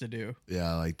loser has to do? Yeah,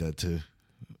 I like that too.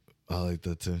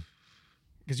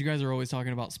 Because you guys are always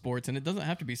talking about sports, and it doesn't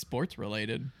have to be sports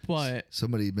related, but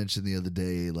Somebody mentioned the other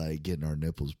day, like, getting our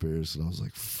nipples pierced, and I was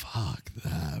like, fuck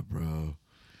that, bro.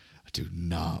 I do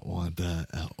not want that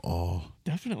at all.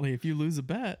 definitely if you lose a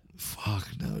bet. Fuck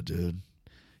no, dude.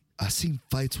 I've seen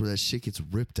fights where that shit gets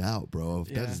ripped out, bro.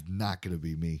 Yeah. That is not going to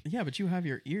be me. Yeah, but you have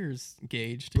your ears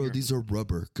gauged. Bro, these are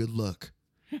rubber. Good luck.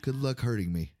 Good luck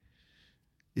hurting me.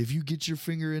 If you get your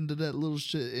finger into that little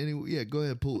shit, anyway, yeah, go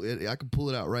ahead, pull it. I can pull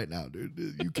it out right now,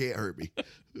 dude. You can't hurt me.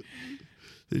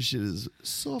 This shit is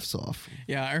soft.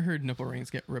 Yeah, I heard nipple rings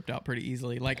get ripped out pretty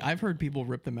easily. Like, I've heard people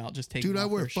rip them out, just take them Dude, I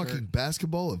off wear their fucking shirt.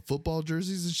 basketball and football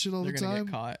jerseys and shit all They're the gonna time.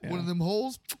 get caught, One yeah. of them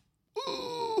holes,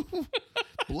 ooh,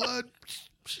 blood.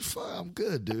 Fuck, I'm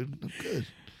good, dude. I'm good.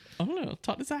 I don't know.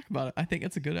 Talk to Zach about it. I think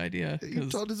it's a good idea. You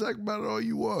 'cause talk to Zach about it all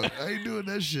you want. I ain't doing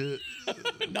that shit.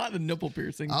 not the nipple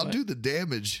piercing. I'll but do the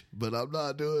damage, but I'm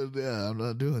not doing. Yeah, I'm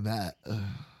not doing that. I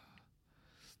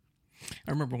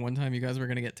remember one time you guys were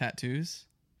going to get tattoos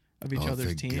of each other's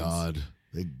thank teams.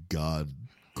 Thank God,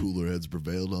 cooler heads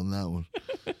prevailed on that one.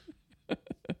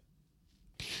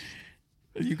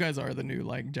 You guys are the new,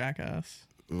 like, jackass.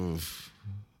 Oof.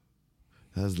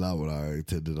 That's not what I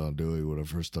intended on doing when I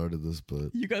first started this,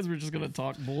 but You guys were just going to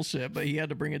talk bullshit, but he had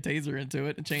to bring a taser into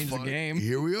it and change the fuck, game.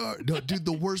 Here we are. No, dude,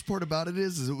 the worst part about it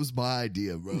is it was my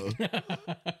idea, bro.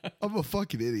 I'm a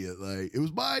fucking idiot. Like, it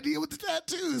was my idea with the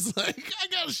tattoos. Like, I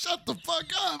gotta shut the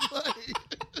fuck up. Like,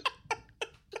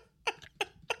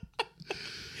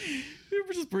 You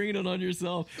were just bringing it on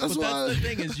yourself. That's but why that's the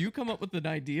thing is you come up with an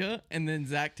idea and then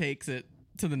Zach takes it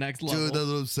to the next level. dude, that's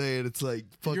what I'm saying. It's like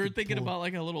fucking. You're thinking about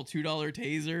like a little $2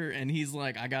 taser, and he's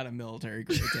like, I got a military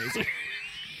grade taser.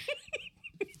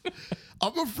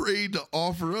 I'm afraid to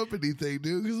offer up anything,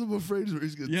 dude, because I'm afraid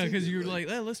he's gonna. Yeah, take because it. you're like,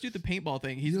 let's do the paintball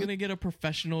thing. He's Yeah. gonna get a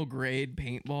professional grade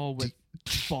paintball with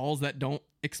balls that don't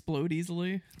explode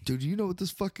easily. Dude, you know what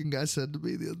this fucking guy said to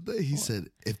me the other day? He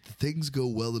said, if the things go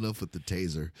well enough with the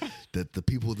taser, that the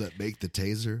people that make the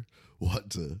taser want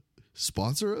to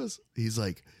sponsor us, he's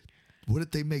like, what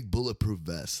if they make bulletproof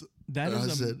vests? That And I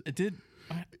is said, it did.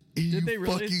 and Did you they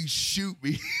really? fucking shoot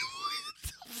me with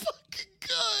the fucking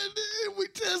gun and we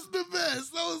test the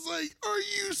vest. I was like, are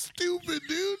you stupid,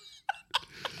 dude?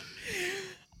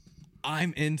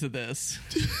 I'm into this.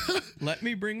 Let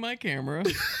me bring my camera.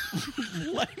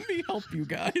 Let me help you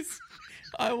guys.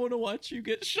 I want to watch you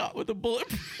get shot with a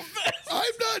bulletproof vest.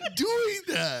 I'm not doing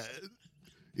that.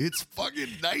 It's fucking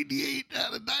 98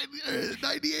 out of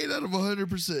 98 out of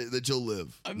 100% that you'll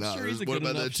live. I'm sure he's a what good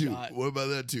about enough that too? shot. What about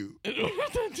that too? I don't know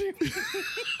what that do.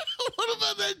 What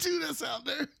about that too that's out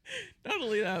there? Not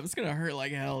only that, it's gonna hurt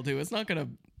like hell too. It's not gonna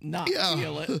not Yeah.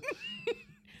 feel it.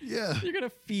 Yeah. You're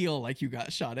gonna feel like you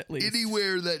got shot at least.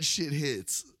 Anywhere that shit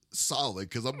hits, solid,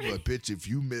 because I'm going to pitch if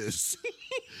you miss.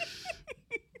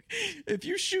 If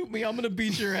you shoot me, I'm gonna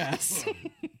beat your ass.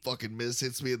 Fucking miss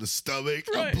hits me in the stomach.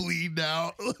 Right. I'm bleeding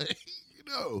out. Like,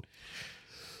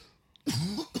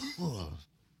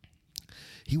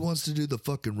 He wants to do the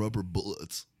fucking rubber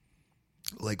bullets.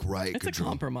 Like riot It's control.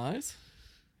 a compromise.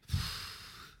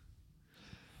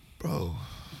 Bro,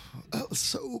 that was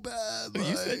so bad. You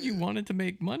like, said you wanted to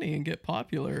make money and get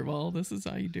popular. Well, this is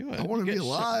how you do it. I want to You be get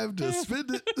alive to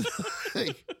spend it.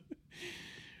 Like,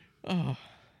 Oh.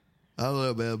 I don't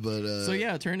know, man, but So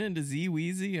yeah, turn into Z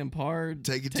Weezy and Par.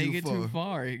 Take it too too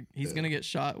far. He's gonna get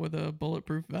shot with a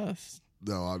bulletproof vest.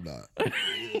 no, I'm not.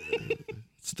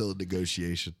 Still a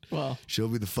negotiation. Well, Show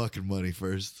me the fucking money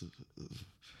first.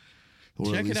 Or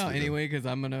at check it least out anyway, because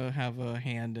I'm gonna have a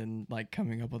hand in like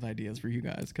coming up with ideas for you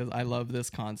guys because I love this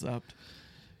concept.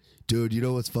 Dude, you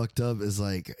know what's fucked up is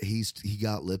like he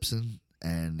got Lipson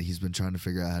and he's been trying to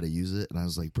figure out how to use it, and I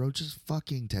was like, bro, just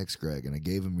fucking text Greg, and I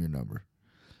gave him your number,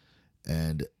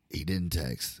 and he didn't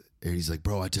text. And he's like,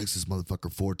 bro, I text this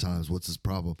motherfucker 4 times. What's his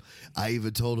problem? I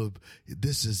even told him,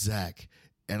 this is Zach.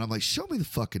 And I'm like, show me the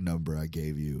fucking number I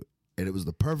gave you. And it was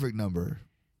the perfect number,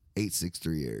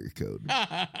 863 area code.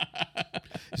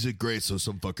 He said, great, so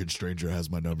some fucking stranger has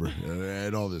my number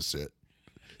and all this shit.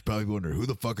 Probably wondering, who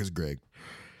the fuck is Greg?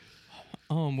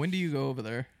 When do you go over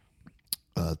there?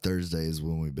 Thursday is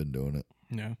when we've been doing it.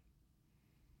 Yeah.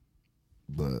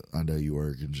 But I know you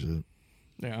work and shit.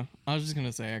 Yeah. I was just going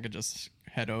to say I could just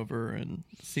head over and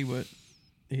see what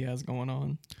he has going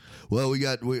on. Well,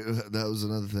 that was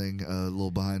another thing, a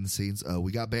little behind the scenes.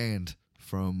 We got banned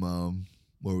from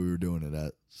where we were doing it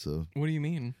at. So What do you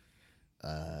mean?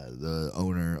 the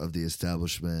owner of the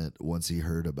establishment, once he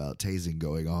heard about tasing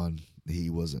going on, he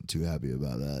wasn't too happy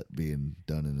about that being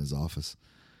done in his office.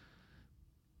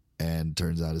 And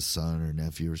turns out his son or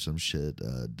nephew or some shit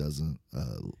doesn't.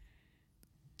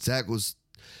 Zach was,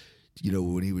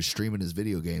 when he was streaming his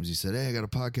video games, he said, "Hey, I got a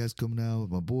podcast coming out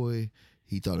with my boy."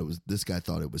 This guy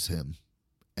thought it was him.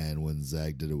 And when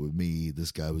Zach did it with me,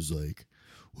 this guy was like,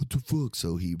 "What the fuck?"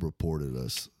 So he reported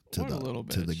us to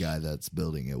the guy that's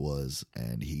building it was,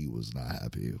 and he was not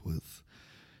happy with.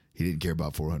 He didn't care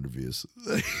about 400 views.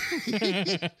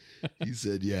 He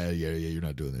said, "Yeah, you're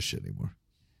not doing this shit anymore."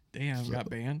 Damn, got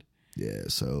banned. Yeah,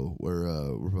 so we're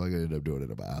probably gonna end up doing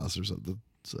it at my house or something.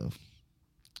 So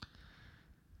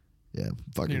yeah,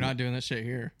 fucking. You're not doing that shit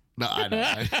here. No, I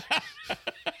know.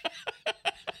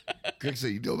 Greg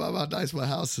said, "You know about how nice my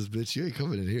house is, bitch. You ain't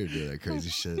coming in here and doing that crazy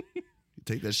shit. You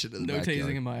take that shit to the backyard. No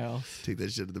tasing in my house. Take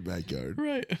that shit to the backyard."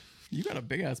 Right. You got a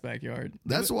big ass backyard.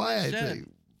 That's why I think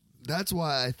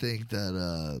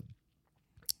that.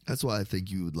 That's why I think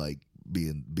you would like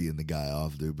being the guy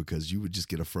off, dude, because you would just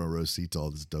get a front row seat to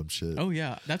all this dumb shit. Oh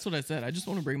yeah, that's what I said. I just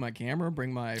want to bring my camera,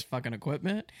 bring my fucking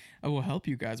equipment. I will help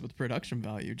you guys with production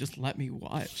value. Just let me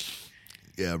watch.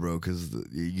 Yeah, bro, because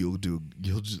you'll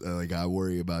just I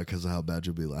worry about because of how bad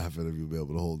you'll be laughing if you'll be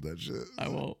able to hold that shit. I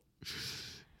won't.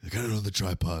 I got it on the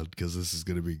tripod because this is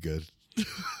gonna be good.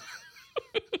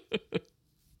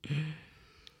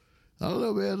 I don't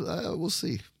know, man. We'll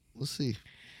see. We'll see.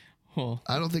 Well,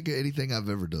 I don't think anything I've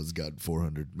ever done's got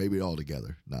 400. Maybe all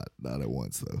together, not at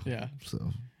once though. Yeah.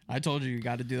 So I told you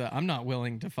got to do that. I'm not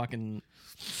willing to fucking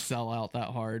sell out that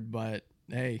hard, but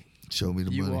hey, show me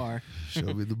the money. You are.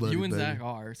 Show me the money. You and baby. Zach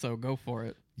are, so go for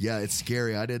it. Yeah, it's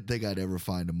scary. I didn't think I'd ever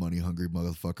find a money hungry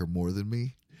motherfucker more than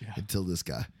me until this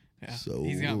guy. Yeah. So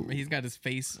he's got his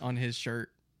face on his shirt.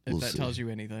 If that tells you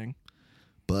anything.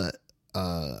 But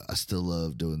I still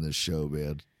love doing this show,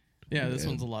 man. Yeah, this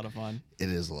one's a lot of fun. It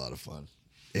is a lot of fun.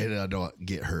 And I don't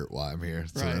get hurt while I'm here.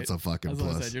 So that's a fucking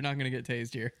plus. I said, you're not going to get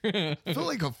tased here. I feel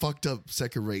like a fucked up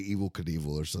second rate Evil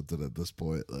Knievel or something at this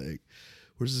point. Like,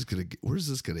 where's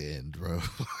this gonna end, bro?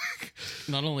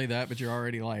 Not only that, but you're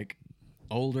already like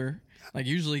older. Like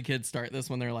usually kids start this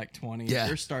when they're like 20. Yeah.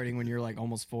 You're starting when you're like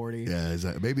almost 40. Yeah,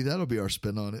 exactly. Maybe that'll be our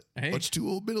spin on it. Hey. Watch two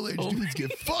old middle-aged dudes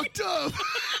get fucked up.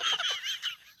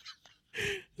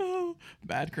 Oh,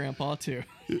 bad grandpa too.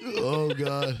 Oh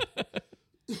God.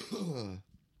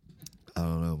 I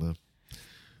don't know, man.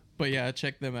 But yeah,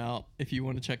 check them out if you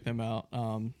want to check them out.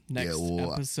 Next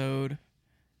episode.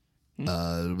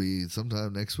 It'll be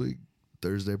sometime next week.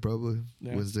 Thursday, probably.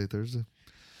 Yeah. Wednesday, Thursday.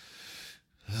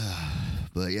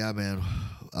 But yeah, man,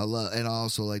 I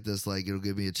also like this. Like, it'll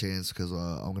give me a chance because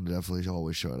I'm gonna definitely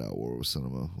always shout out War with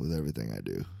Cinema with everything I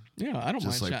do. Yeah, I don't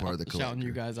mind part of the shouting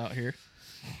you guys out here.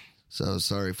 So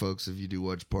sorry, folks, if you do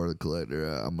watch Part of the Collector.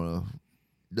 I'm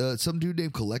gonna some dude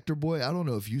named Collector Boy. I don't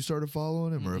know if you started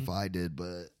following him or if I did,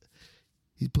 but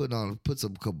he's put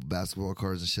some couple basketball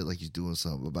cards and shit. Like he's doing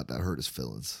something about that hurt his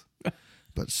feelings.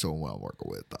 But showing what I'm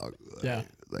working with, dog.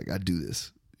 Like I do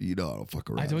this. I don't fuck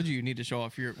around. I told you need to show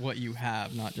off what you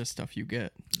have, not just stuff you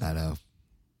get. I know.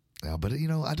 Yeah, but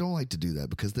I don't like to do that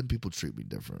because then people treat me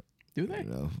different. Do they?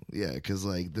 Yeah, because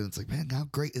then it's like, man, how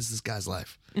great is this guy's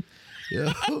life?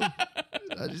 I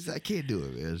can't do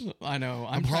it, man. I know.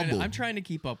 I'm humble. I'm trying to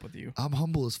keep up with you. I'm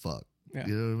humble as fuck. Yeah.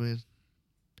 You know what I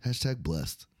mean? #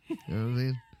 blessed. You know what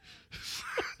I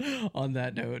mean? On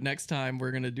that note, next time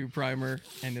we're going to do Primer,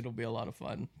 and it'll be a lot of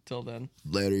fun. Till then.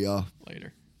 Later, y'all.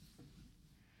 Later.